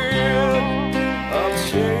the wind of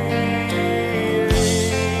change.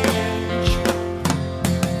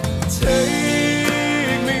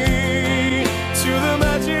 Take me to the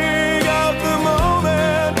magic of the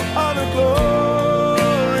moment on a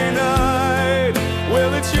glory night, where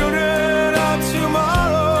the children of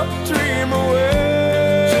tomorrow dream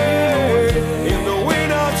away in the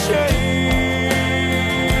wind of change.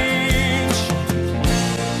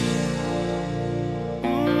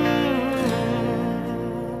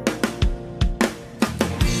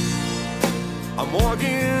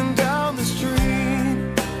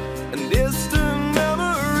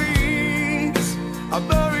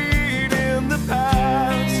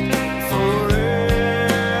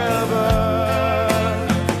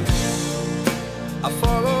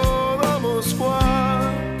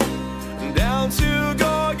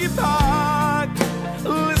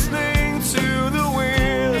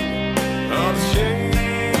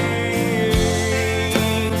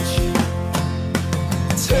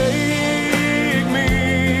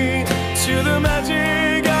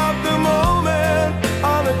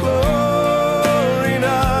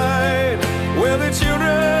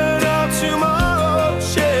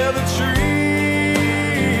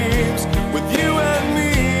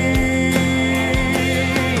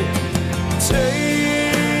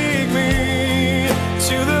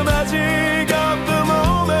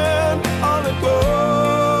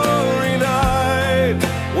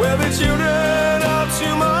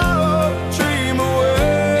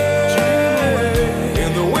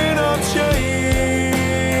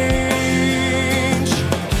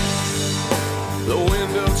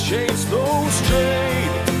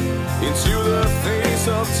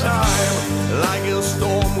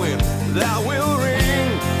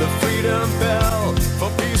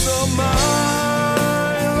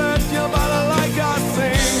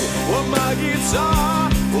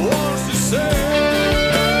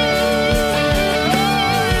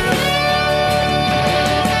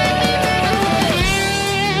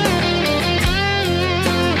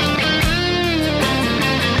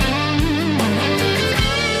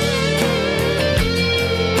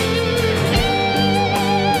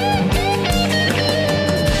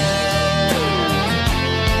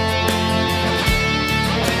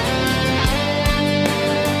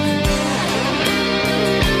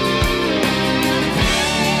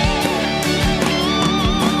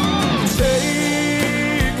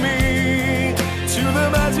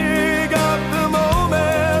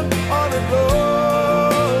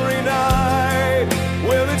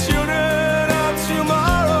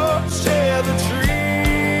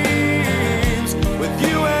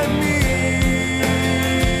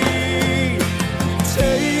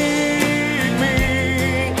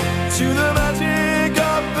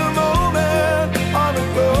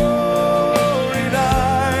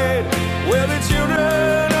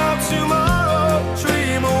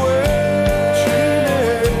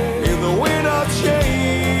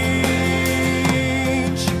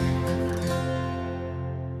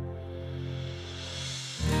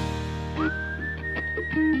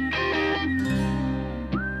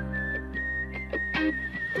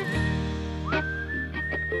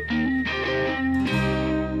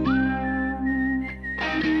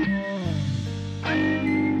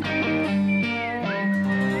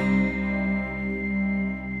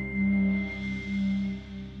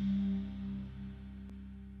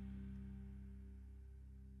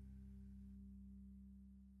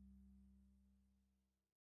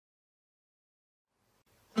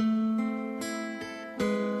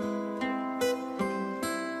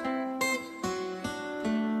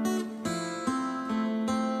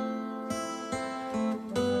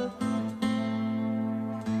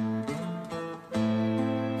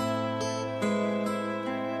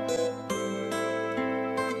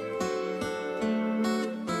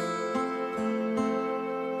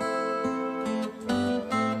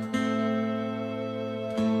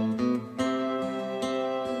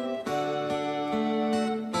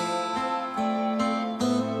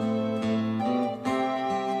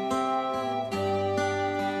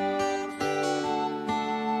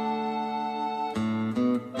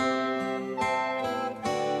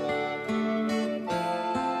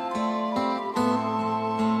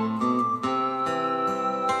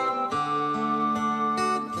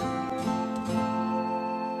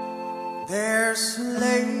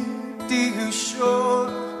 you sure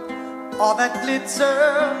all that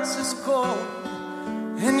glitters is gold?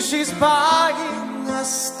 And she's buying a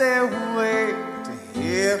stairway to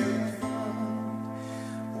heaven.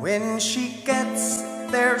 When she gets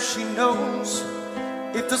there, she knows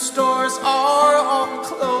if the stores are all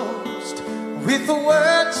closed, with a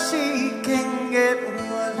word she can get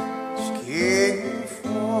what she came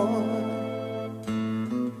for.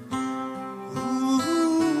 Ooh,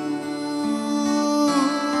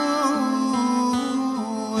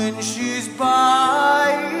 when she's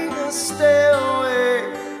buying a stairway,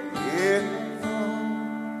 yeah.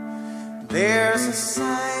 There's a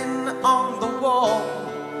sign on the wall,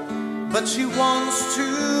 but she wants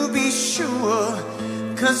to be sure,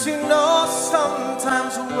 'cause you know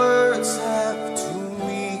sometimes words have two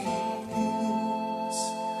meanings.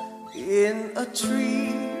 In a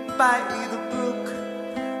tree by the brook,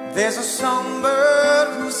 there's a songbird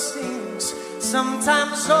who sings.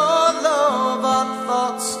 Sometimes all of our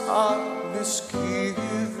thoughts are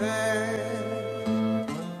misgiven.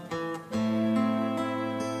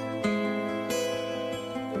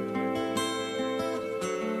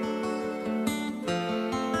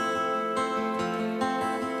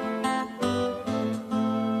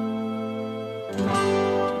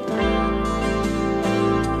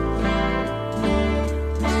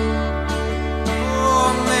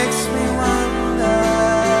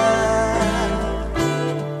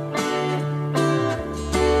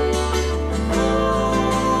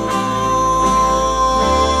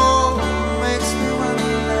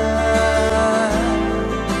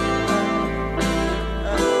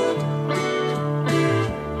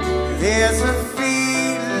 There's a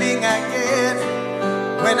feeling I get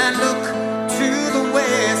when I look to the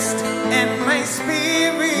west, and my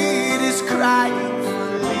spirit is crying for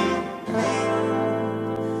leaving.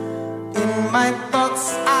 In my thoughts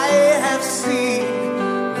I have seen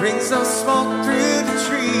rings of smoke through the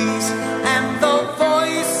trees, and the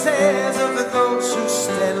voices of those who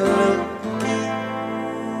stand looking.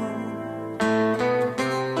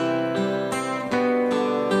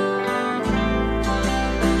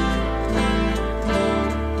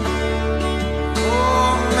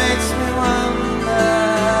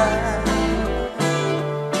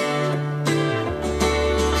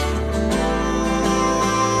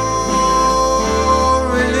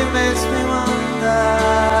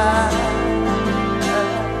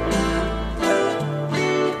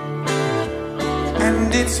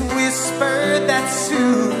 It's whispered that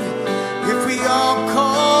soon, if we all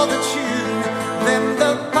call the tune, then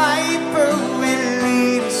the piper will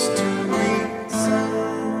lead us to reason,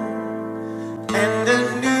 and a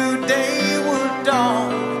new day will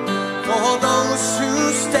dawn for those who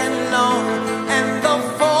stand alone, and the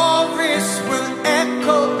forest will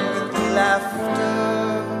echo with laughter.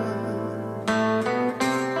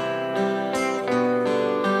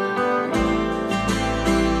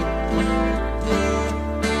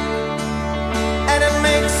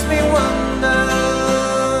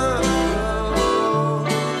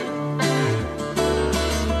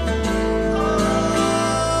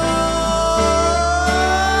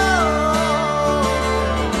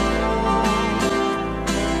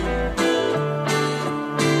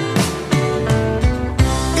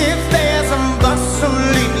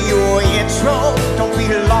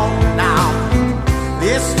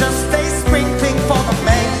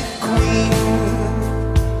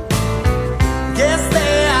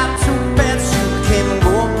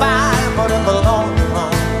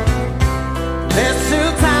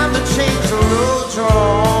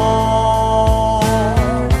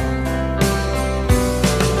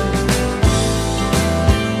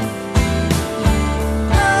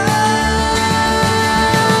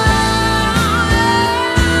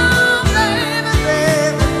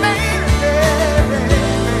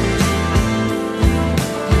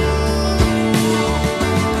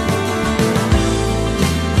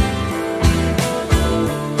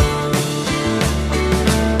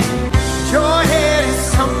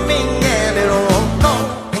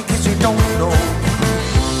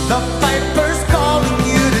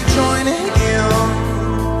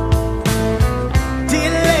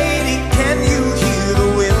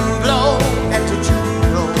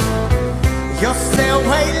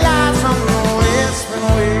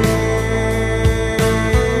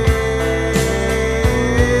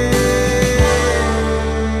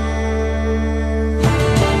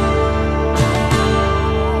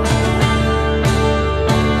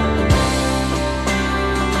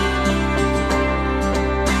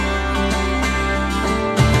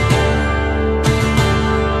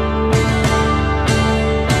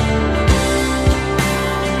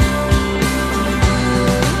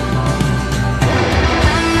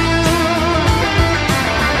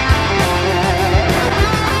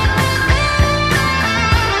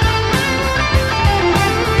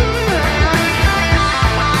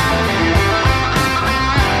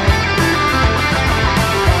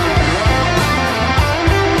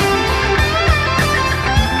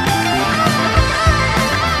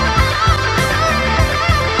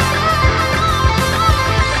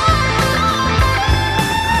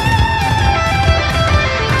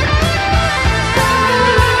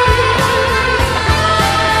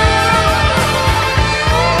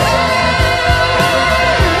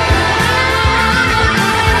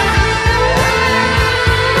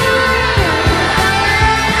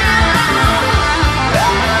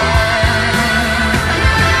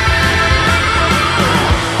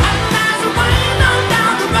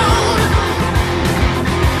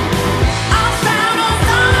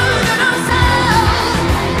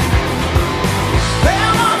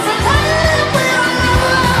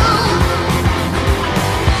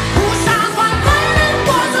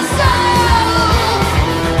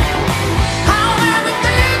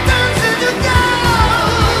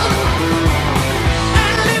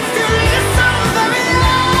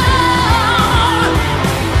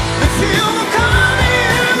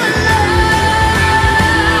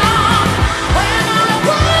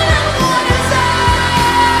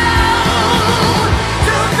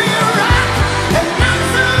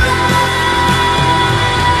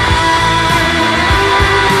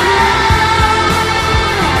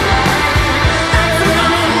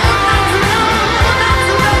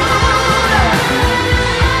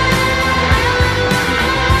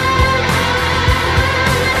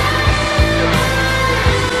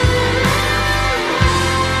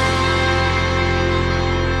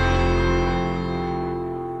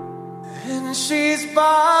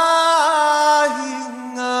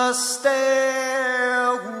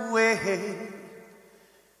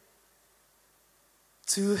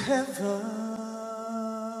 to heaven.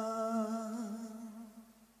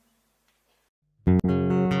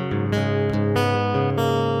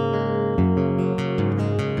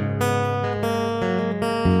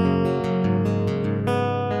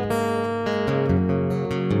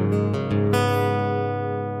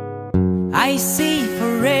 I see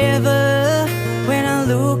forever when I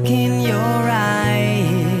look in your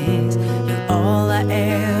eyes. You're all I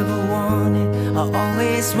ever wanted, I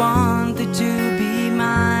always wanted to be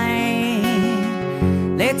mine.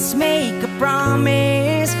 Let's make a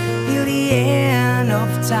promise till the end of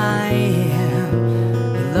time.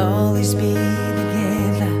 We'll always be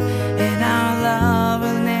together and our love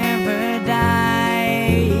will never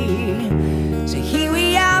die. So here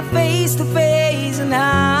we are face to face and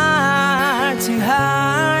heart to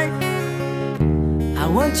heart. I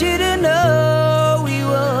want you to know we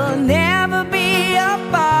will never be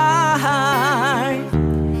apart.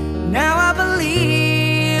 Now I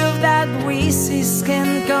believe that wishes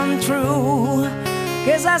can come true,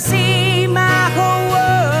 'cause I see my whole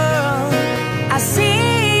world, I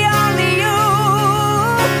see only you.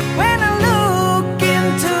 When I look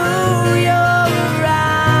into your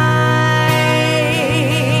eyes,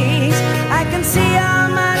 I can see how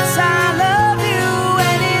much I love you,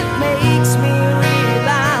 and it makes me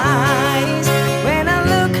realize. When I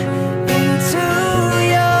look into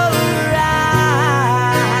your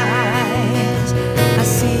eyes, I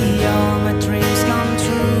see all my dreams come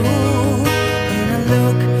true. When I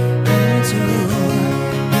look into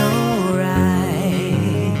your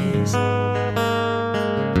eyes,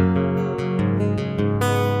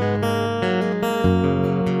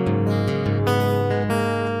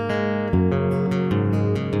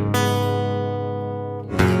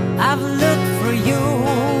 I've looked for you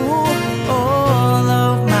all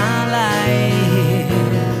of my life.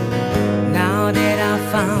 Now that I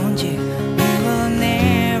found you, we will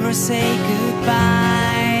never say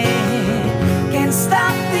goodbye. Can't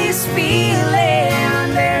stop this feeling,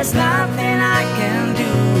 there's nothing I can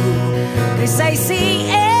do, 'cause I see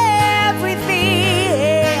everything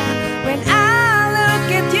when I look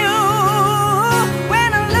at you. When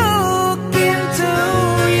I look into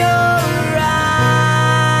your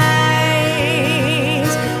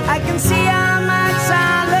eyes, I can see how much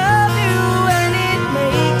I love you, and it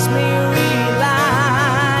makes me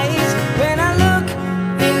realize. When I look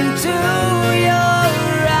into your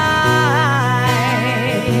eyes,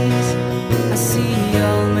 I see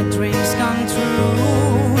all my dreams come true.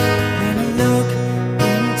 When I look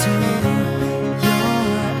into your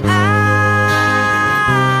eyes.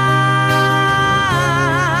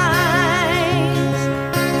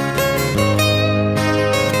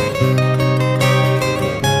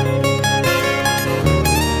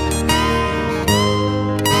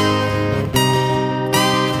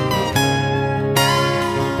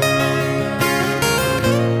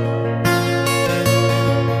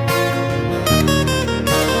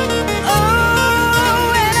 Oh,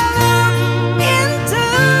 when I look into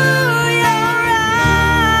your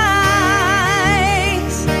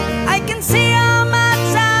eyes, I can see how much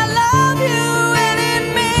I love you, and it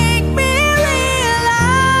make me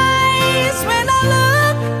realize. When I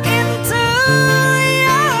look into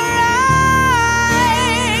your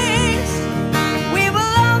eyes, we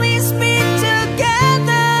will always be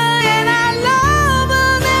together, and our love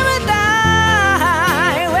will never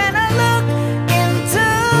die. When I look into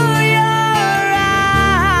your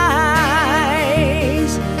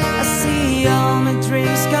eyes, I see all my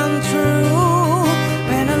dreams come true.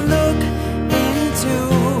 When I look into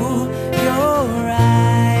your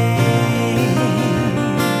eyes.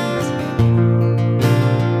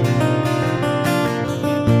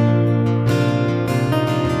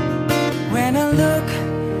 When I look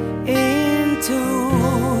into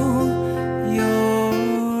your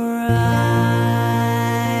eyes.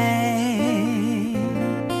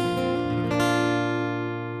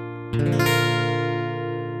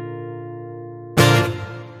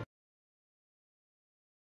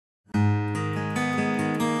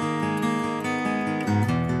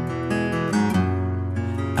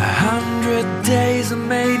 Days have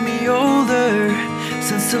made me older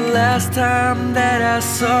since the last time that I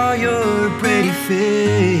saw your pretty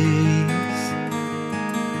face.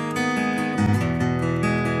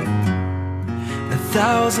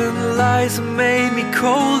 1,000 lies have made me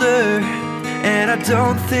colder, and I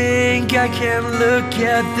don't think I can look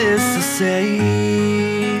at this the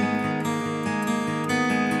same.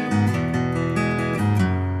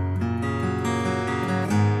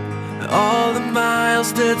 All the miles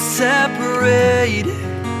that separate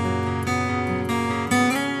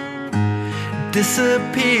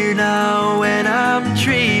disappear now when I'm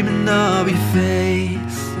dreaming of your face.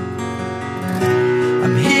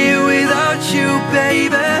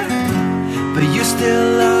 baby, but you're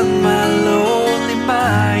still on my lonely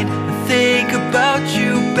mind. I think about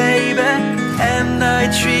you, baby, and I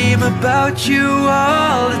dream about you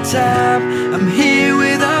all the time. I'm here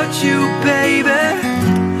without you, baby,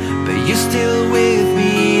 but you're still with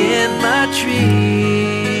me in my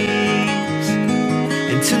dreams.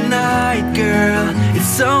 And tonight, girl,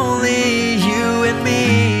 it's only you and me.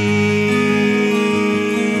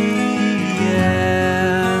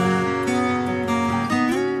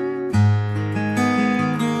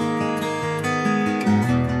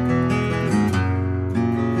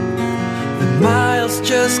 Miles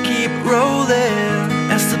just keep rolling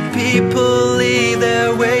as the people leave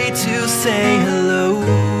their way to say hello.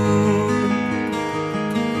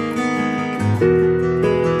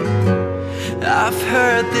 I've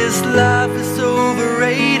heard this life is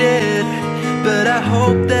overrated, but I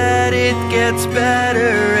hope that it gets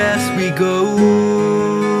better as we go.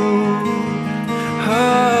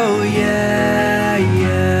 Oh yeah,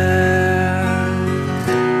 yeah.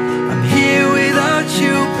 I'm here without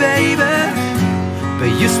you, baby,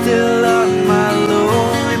 but you're still on my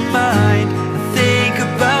lonely mind. I think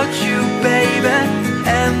about you, baby,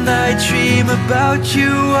 and I dream about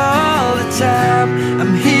you all the time.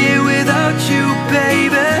 I'm here without you,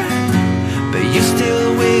 baby, but you're still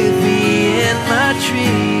with me in my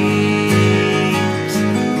dreams.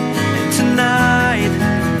 And tonight,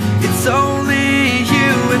 it's only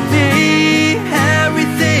you and me.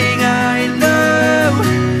 Everything I know,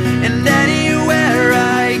 and anywhere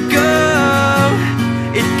I go,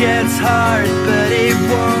 it gets hard, but it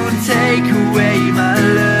won't take away my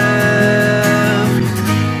love.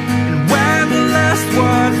 And when the last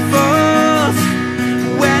one falls,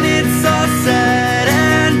 when it's all said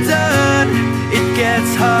and done, it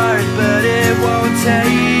gets hard, but it won't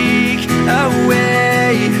take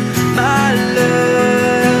away my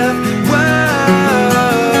love.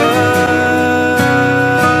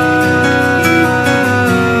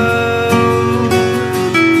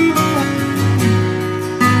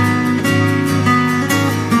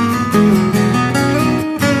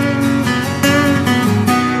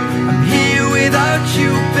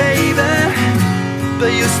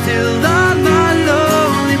 But you're still on my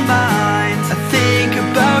lonely mind. I think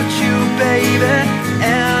about you, baby,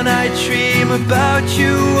 and I dream about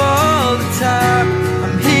you all the time.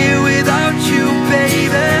 I'm here without you,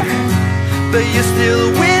 baby, but you're still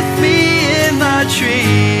with me in my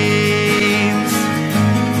dreams.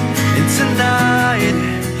 And tonight,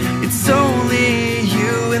 it's only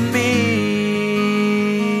you and me.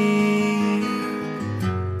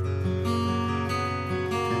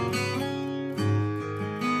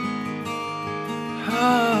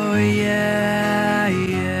 Oh yeah,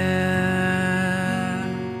 yeah.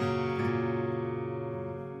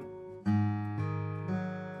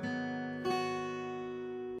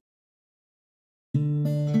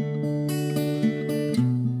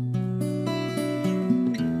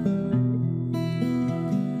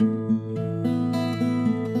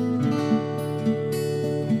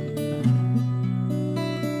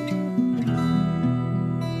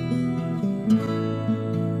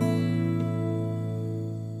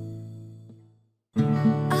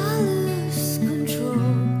 I lose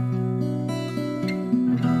control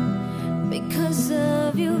because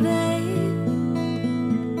of you, babe.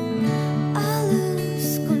 I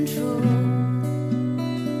lose control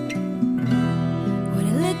when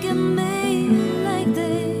you look at me like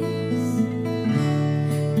this.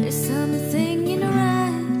 There's something in your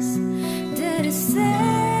eyes that is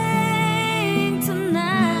saying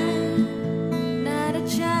tonight, not a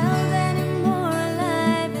child anymore.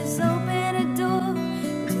 Life is open a door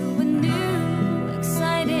to a new,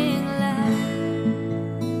 exciting life.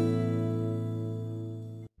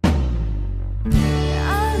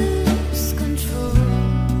 I lose control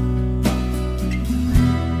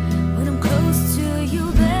when I'm close to you,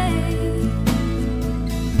 babe.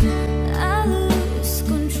 I lose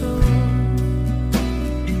control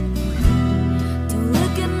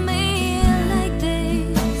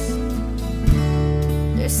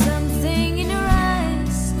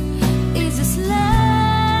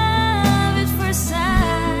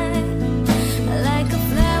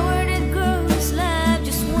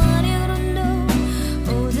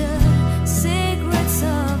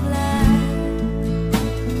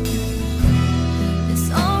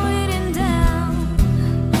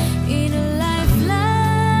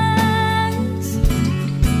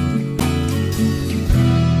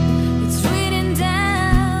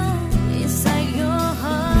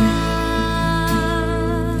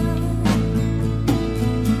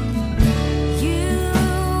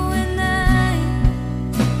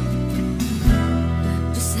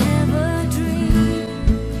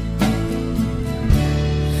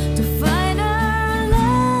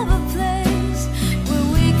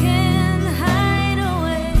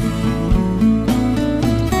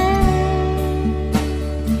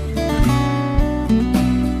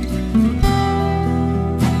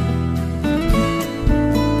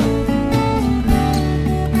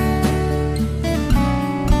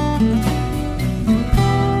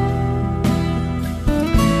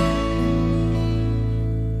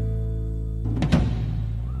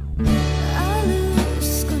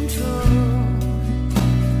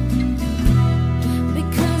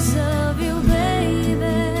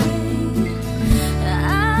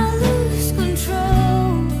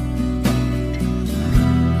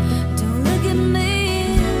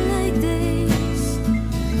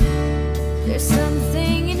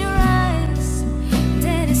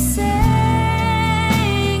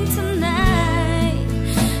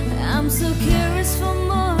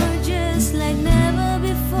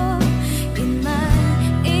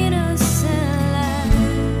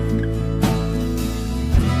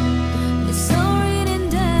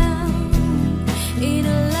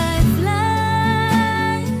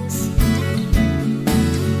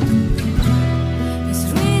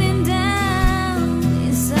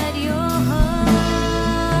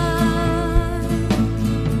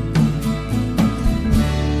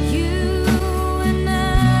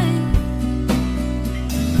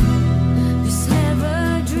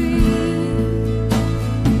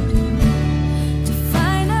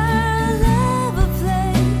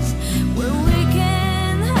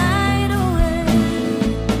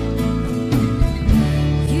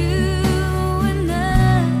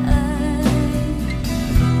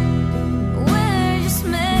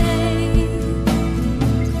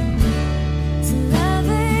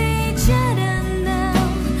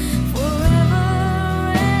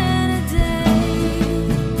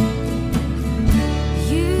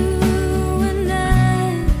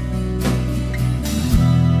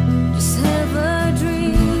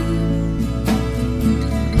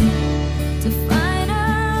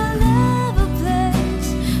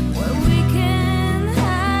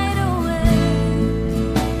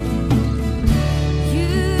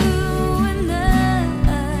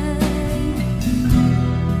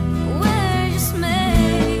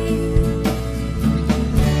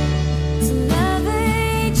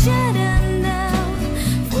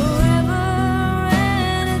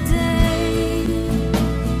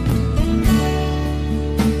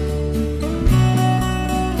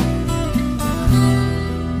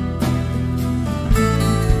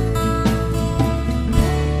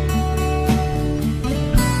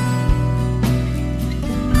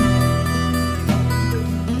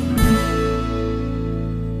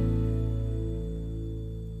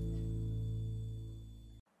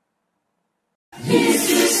Is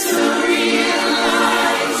this the real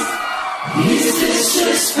life? Is this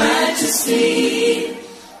just fantasy?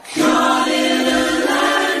 Caught in a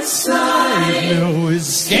landslide, no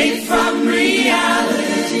escape from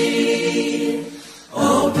reality.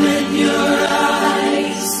 Open your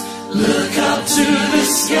eyes, look up to the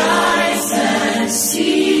skies and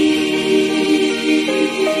see.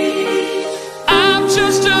 I'm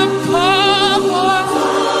just a poor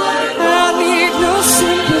boy, I need no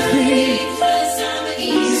sympathy.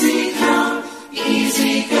 Easy come,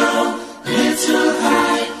 easy go, little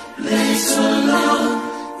high, little low.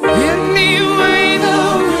 Any way the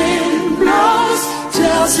wind blows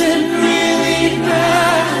doesn't really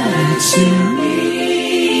matter to me.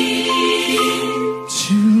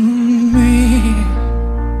 To me.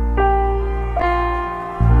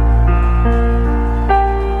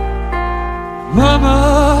 Mama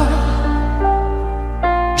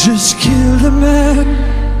just killed a man,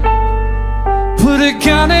 put a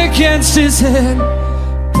gun against his head,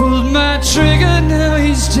 pulled my trigger, now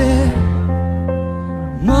he's dead.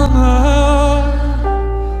 Mama,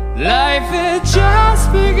 life had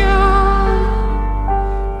just begun,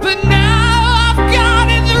 but now I've got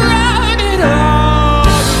it thrown it all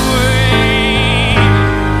away.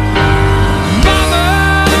 Mama,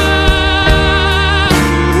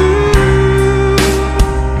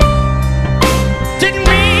 didn't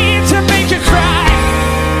mean to make you cry.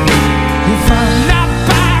 If I'm not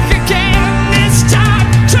back again this time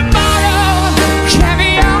tomorrow,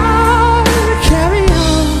 carry on, carry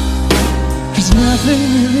on, 'cause nothing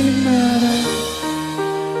really matters.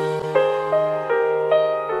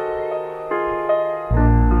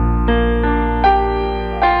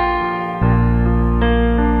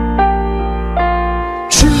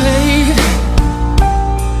 Too late,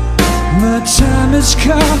 my time has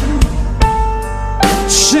come.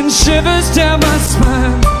 Send shivers down my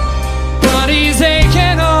spine, body's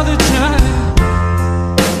aching all the time.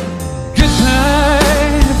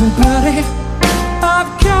 Goodbye, everybody,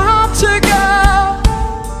 I've got to go.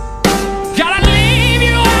 Gotta leave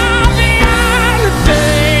you on behind the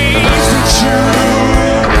face that you.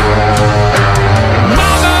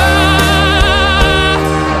 Mama,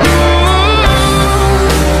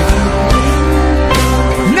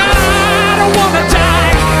 no, I don't wanna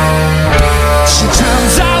die.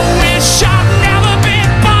 Sometimes I wish I'd never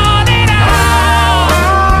been born at all.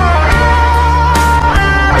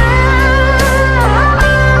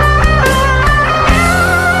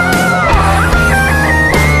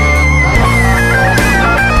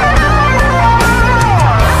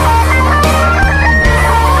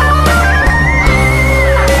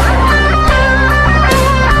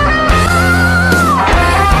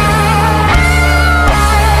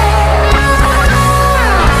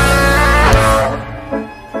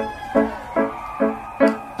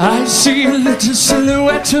 I see a little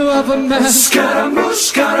silhouette of a man.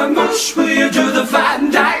 Scaramouche, will you do the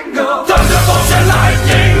fandango? Thunderbolts and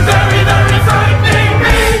lightning, very, very frightening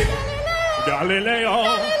me. Galileo,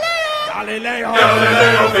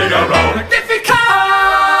 Figaro. Magnificat!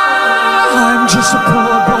 I'm just a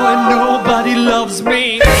poor boy, nobody loves me.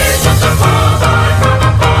 He's just a poor boy from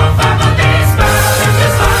a poor family, sparing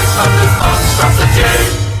his life from this monstrosity.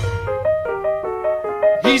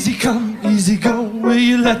 Easy come, easy go, will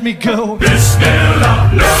you let me go? Bismillah,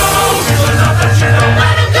 no, we will not let you go.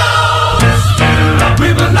 Let him go! Bismillah, we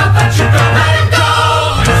will not let you go. Let him go!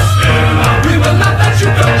 Bismillah, we will not let you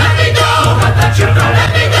go. Let me go! Not let you go. Let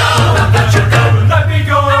me go! Not let you go. Let me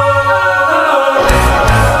go!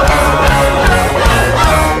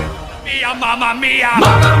 Mia, mamma mia!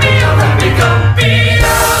 Mamma mia, let me go!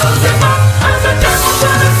 Beelzebub has the devil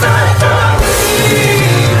set aside for me.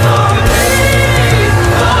 For me.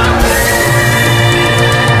 For me.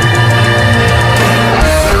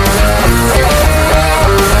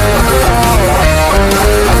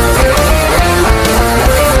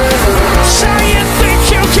 So you think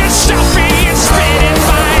you can stop me and spit in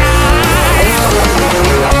my eye?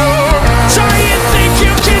 So you think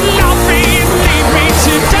you can love me and leave me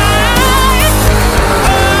to die?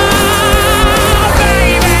 Oh,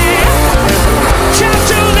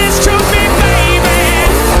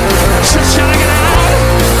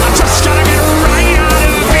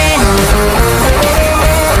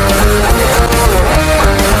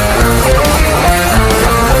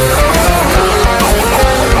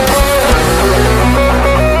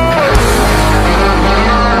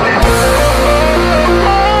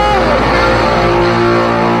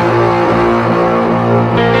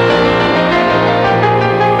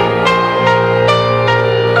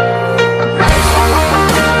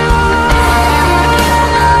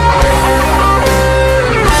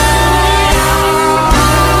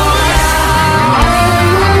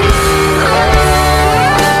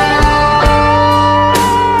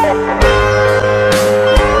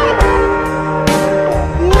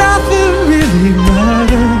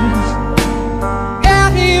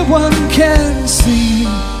 one can see,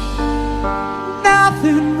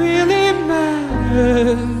 nothing really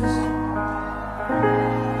matters.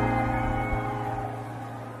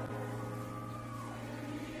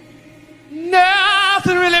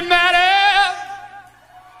 Nothing really matters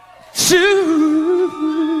to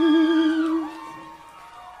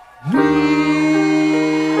me.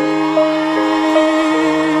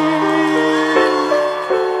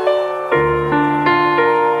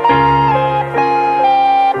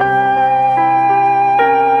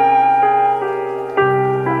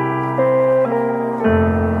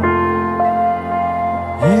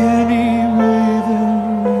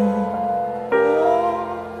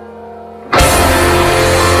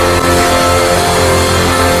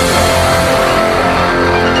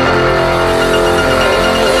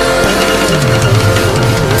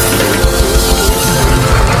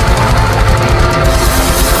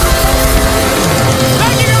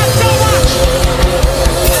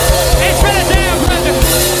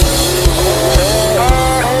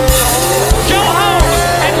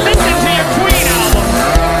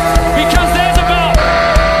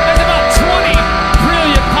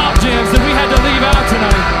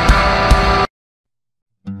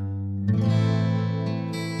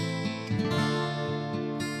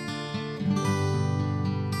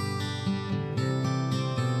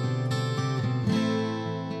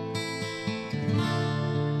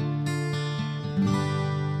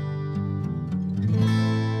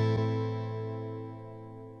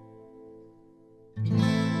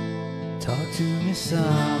 Talk to me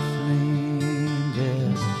softly,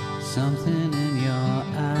 there's something in your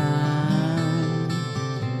eyes.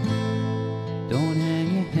 Don't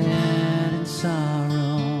hang your head in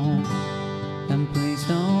sorrow, and please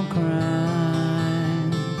don't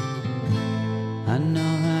cry. I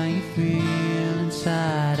know how you feel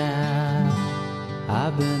inside out,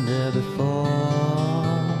 I've been there before.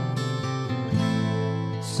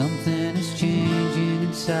 Something is changing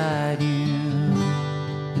inside you,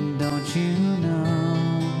 don't you know?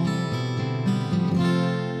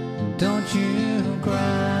 Don't you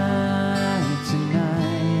cry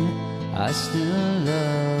tonight, I still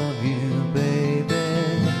love you, baby.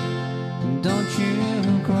 Don't you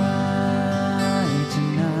cry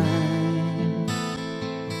tonight.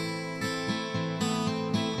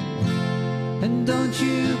 And don't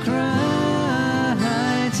you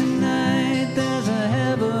cry tonight, there's a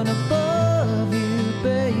heaven above you,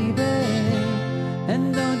 baby.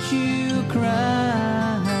 And don't you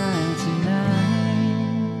cry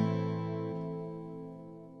tonight.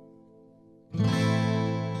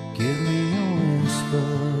 Give me a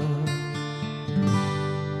whisper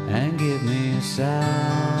and give me a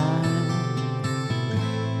sigh.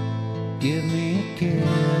 Give me a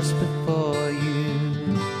kiss before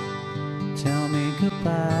you tell me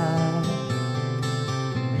goodbye.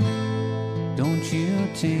 Don't you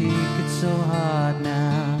take it so hard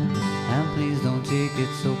now, and please don't take it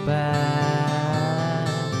so bad.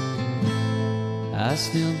 I'll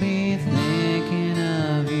still be thinking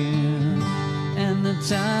of you and the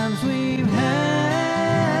times we've had,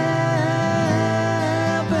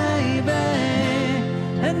 baby.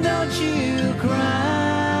 And don't you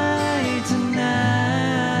cry tonight.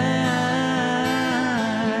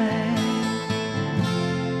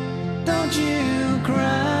 Don't you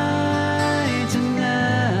cry tonight.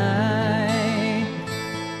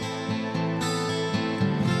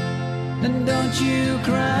 And don't you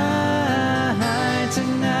cry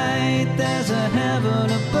tonight, there's a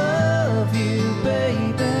heaven above you,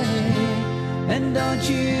 baby. And don't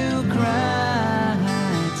you cry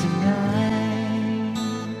tonight.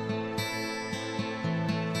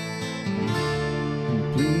 And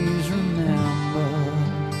please remember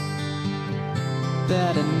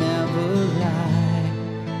that I never lie.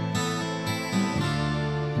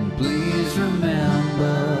 And please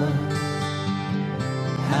remember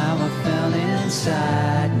how I felt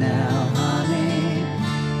inside now, honey.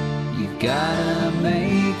 You gotta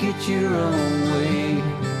make it your own way,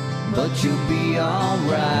 but you'll be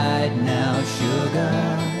alright now, sugar.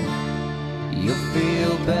 You'll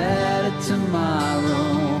feel better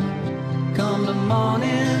tomorrow, come the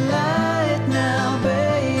morning light now,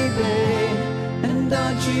 baby. And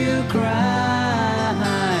don't you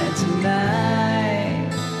cry tonight.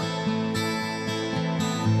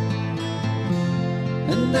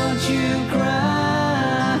 And don't you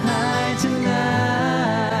cry tonight.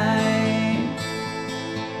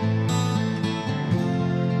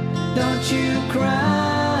 Don't you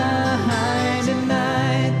cry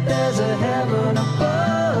tonight, there's a heaven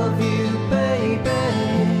above you, baby.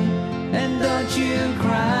 And don't you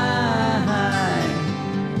cry,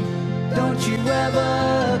 don't you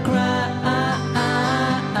ever cry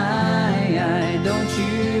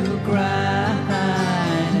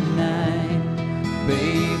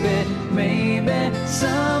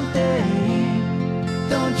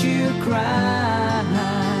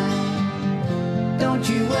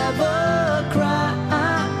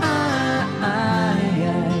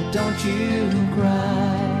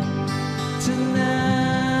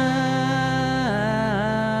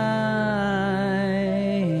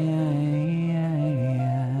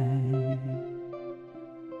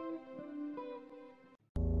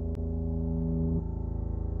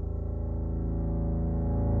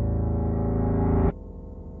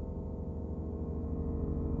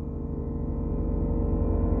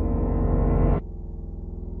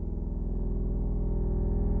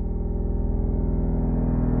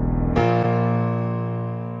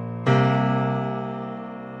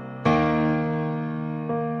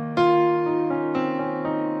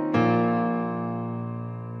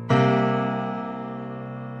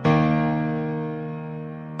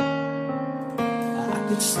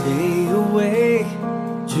could stay awake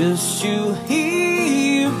just to hear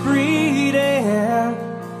you breathing.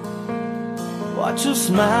 Watch you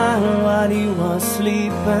smile while you are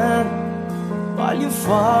sleeping, while you're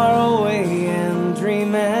far away and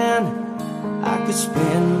dreaming. I could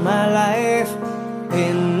spend my life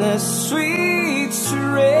in the sweet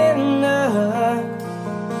surrender.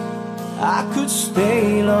 I could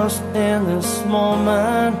stay lost in this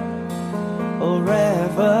moment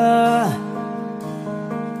forever.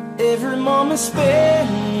 Every moment spent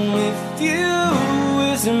with you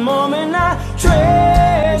is a moment I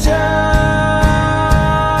treasure.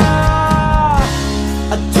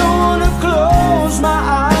 I don't wanna close my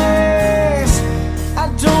eyes, I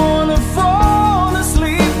don't wanna fall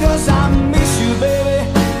asleep, 'cause I miss you, baby,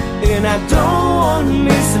 and I don't wanna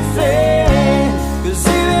miss a thing. 'Cause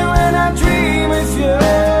even when I dream of you,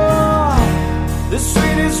 the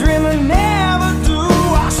sweetest dream I never do,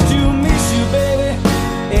 I still miss you, baby,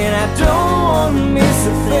 and I don't wanna miss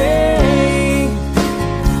a thing.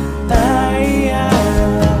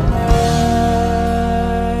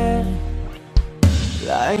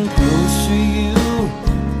 Lying close to you,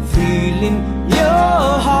 feeling your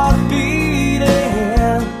heart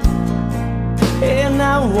beating, and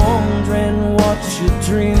I'm wondering what you're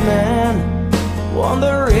dreaming.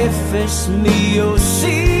 Wonder if it's me you're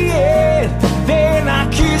seeing. Then I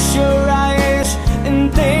kiss your eyes and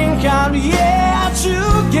think I'm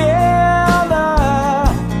together.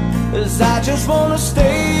 'Cause I just wanna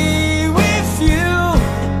stay with you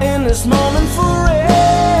in this moment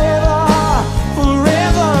forever,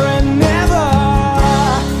 forever and ever.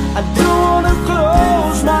 I don't wanna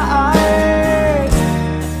close my eyes,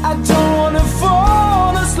 I don't wanna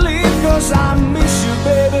fall asleep, 'cause I miss you,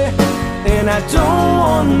 baby, and I don't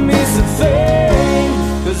wanna miss a thing.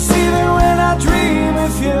 'Cause even when I dream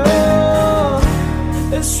of you,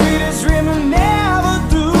 the sweetest dream I never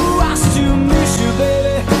do, I still miss you,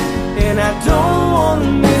 baby, and I don't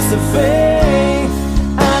wanna miss a thing.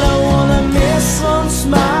 I don't wanna miss one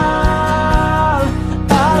smile,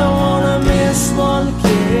 I don't wanna miss one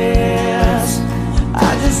kiss. I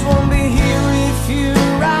just wanna be here with you,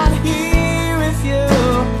 right here with you,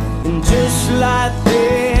 and just like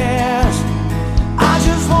this, I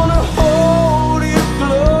just wanna hold you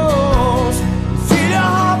close, feel your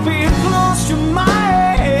heartbeat close to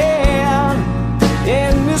mine,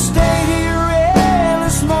 and to stay here in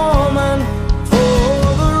this moment for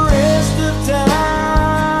the rest of time.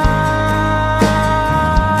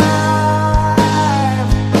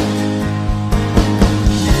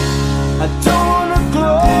 I don't wanna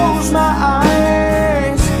close my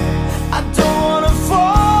eyes, I don't wanna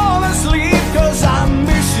fall asleep, 'cause I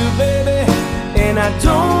miss you, baby, and I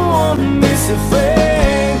don't wanna miss a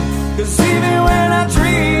thing. 'Cause even when I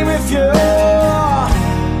dream of you,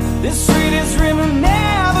 the sweetest dream I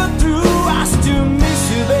never do, I still miss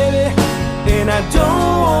you, baby, and I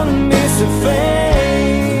don't wanna miss a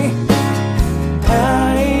thing.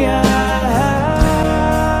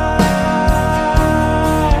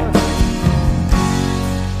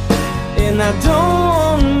 And I don't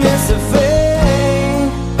wanna miss a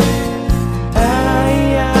thing.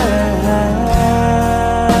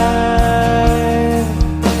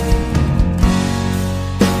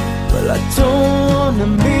 Well, I don't wanna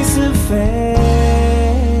miss a thing.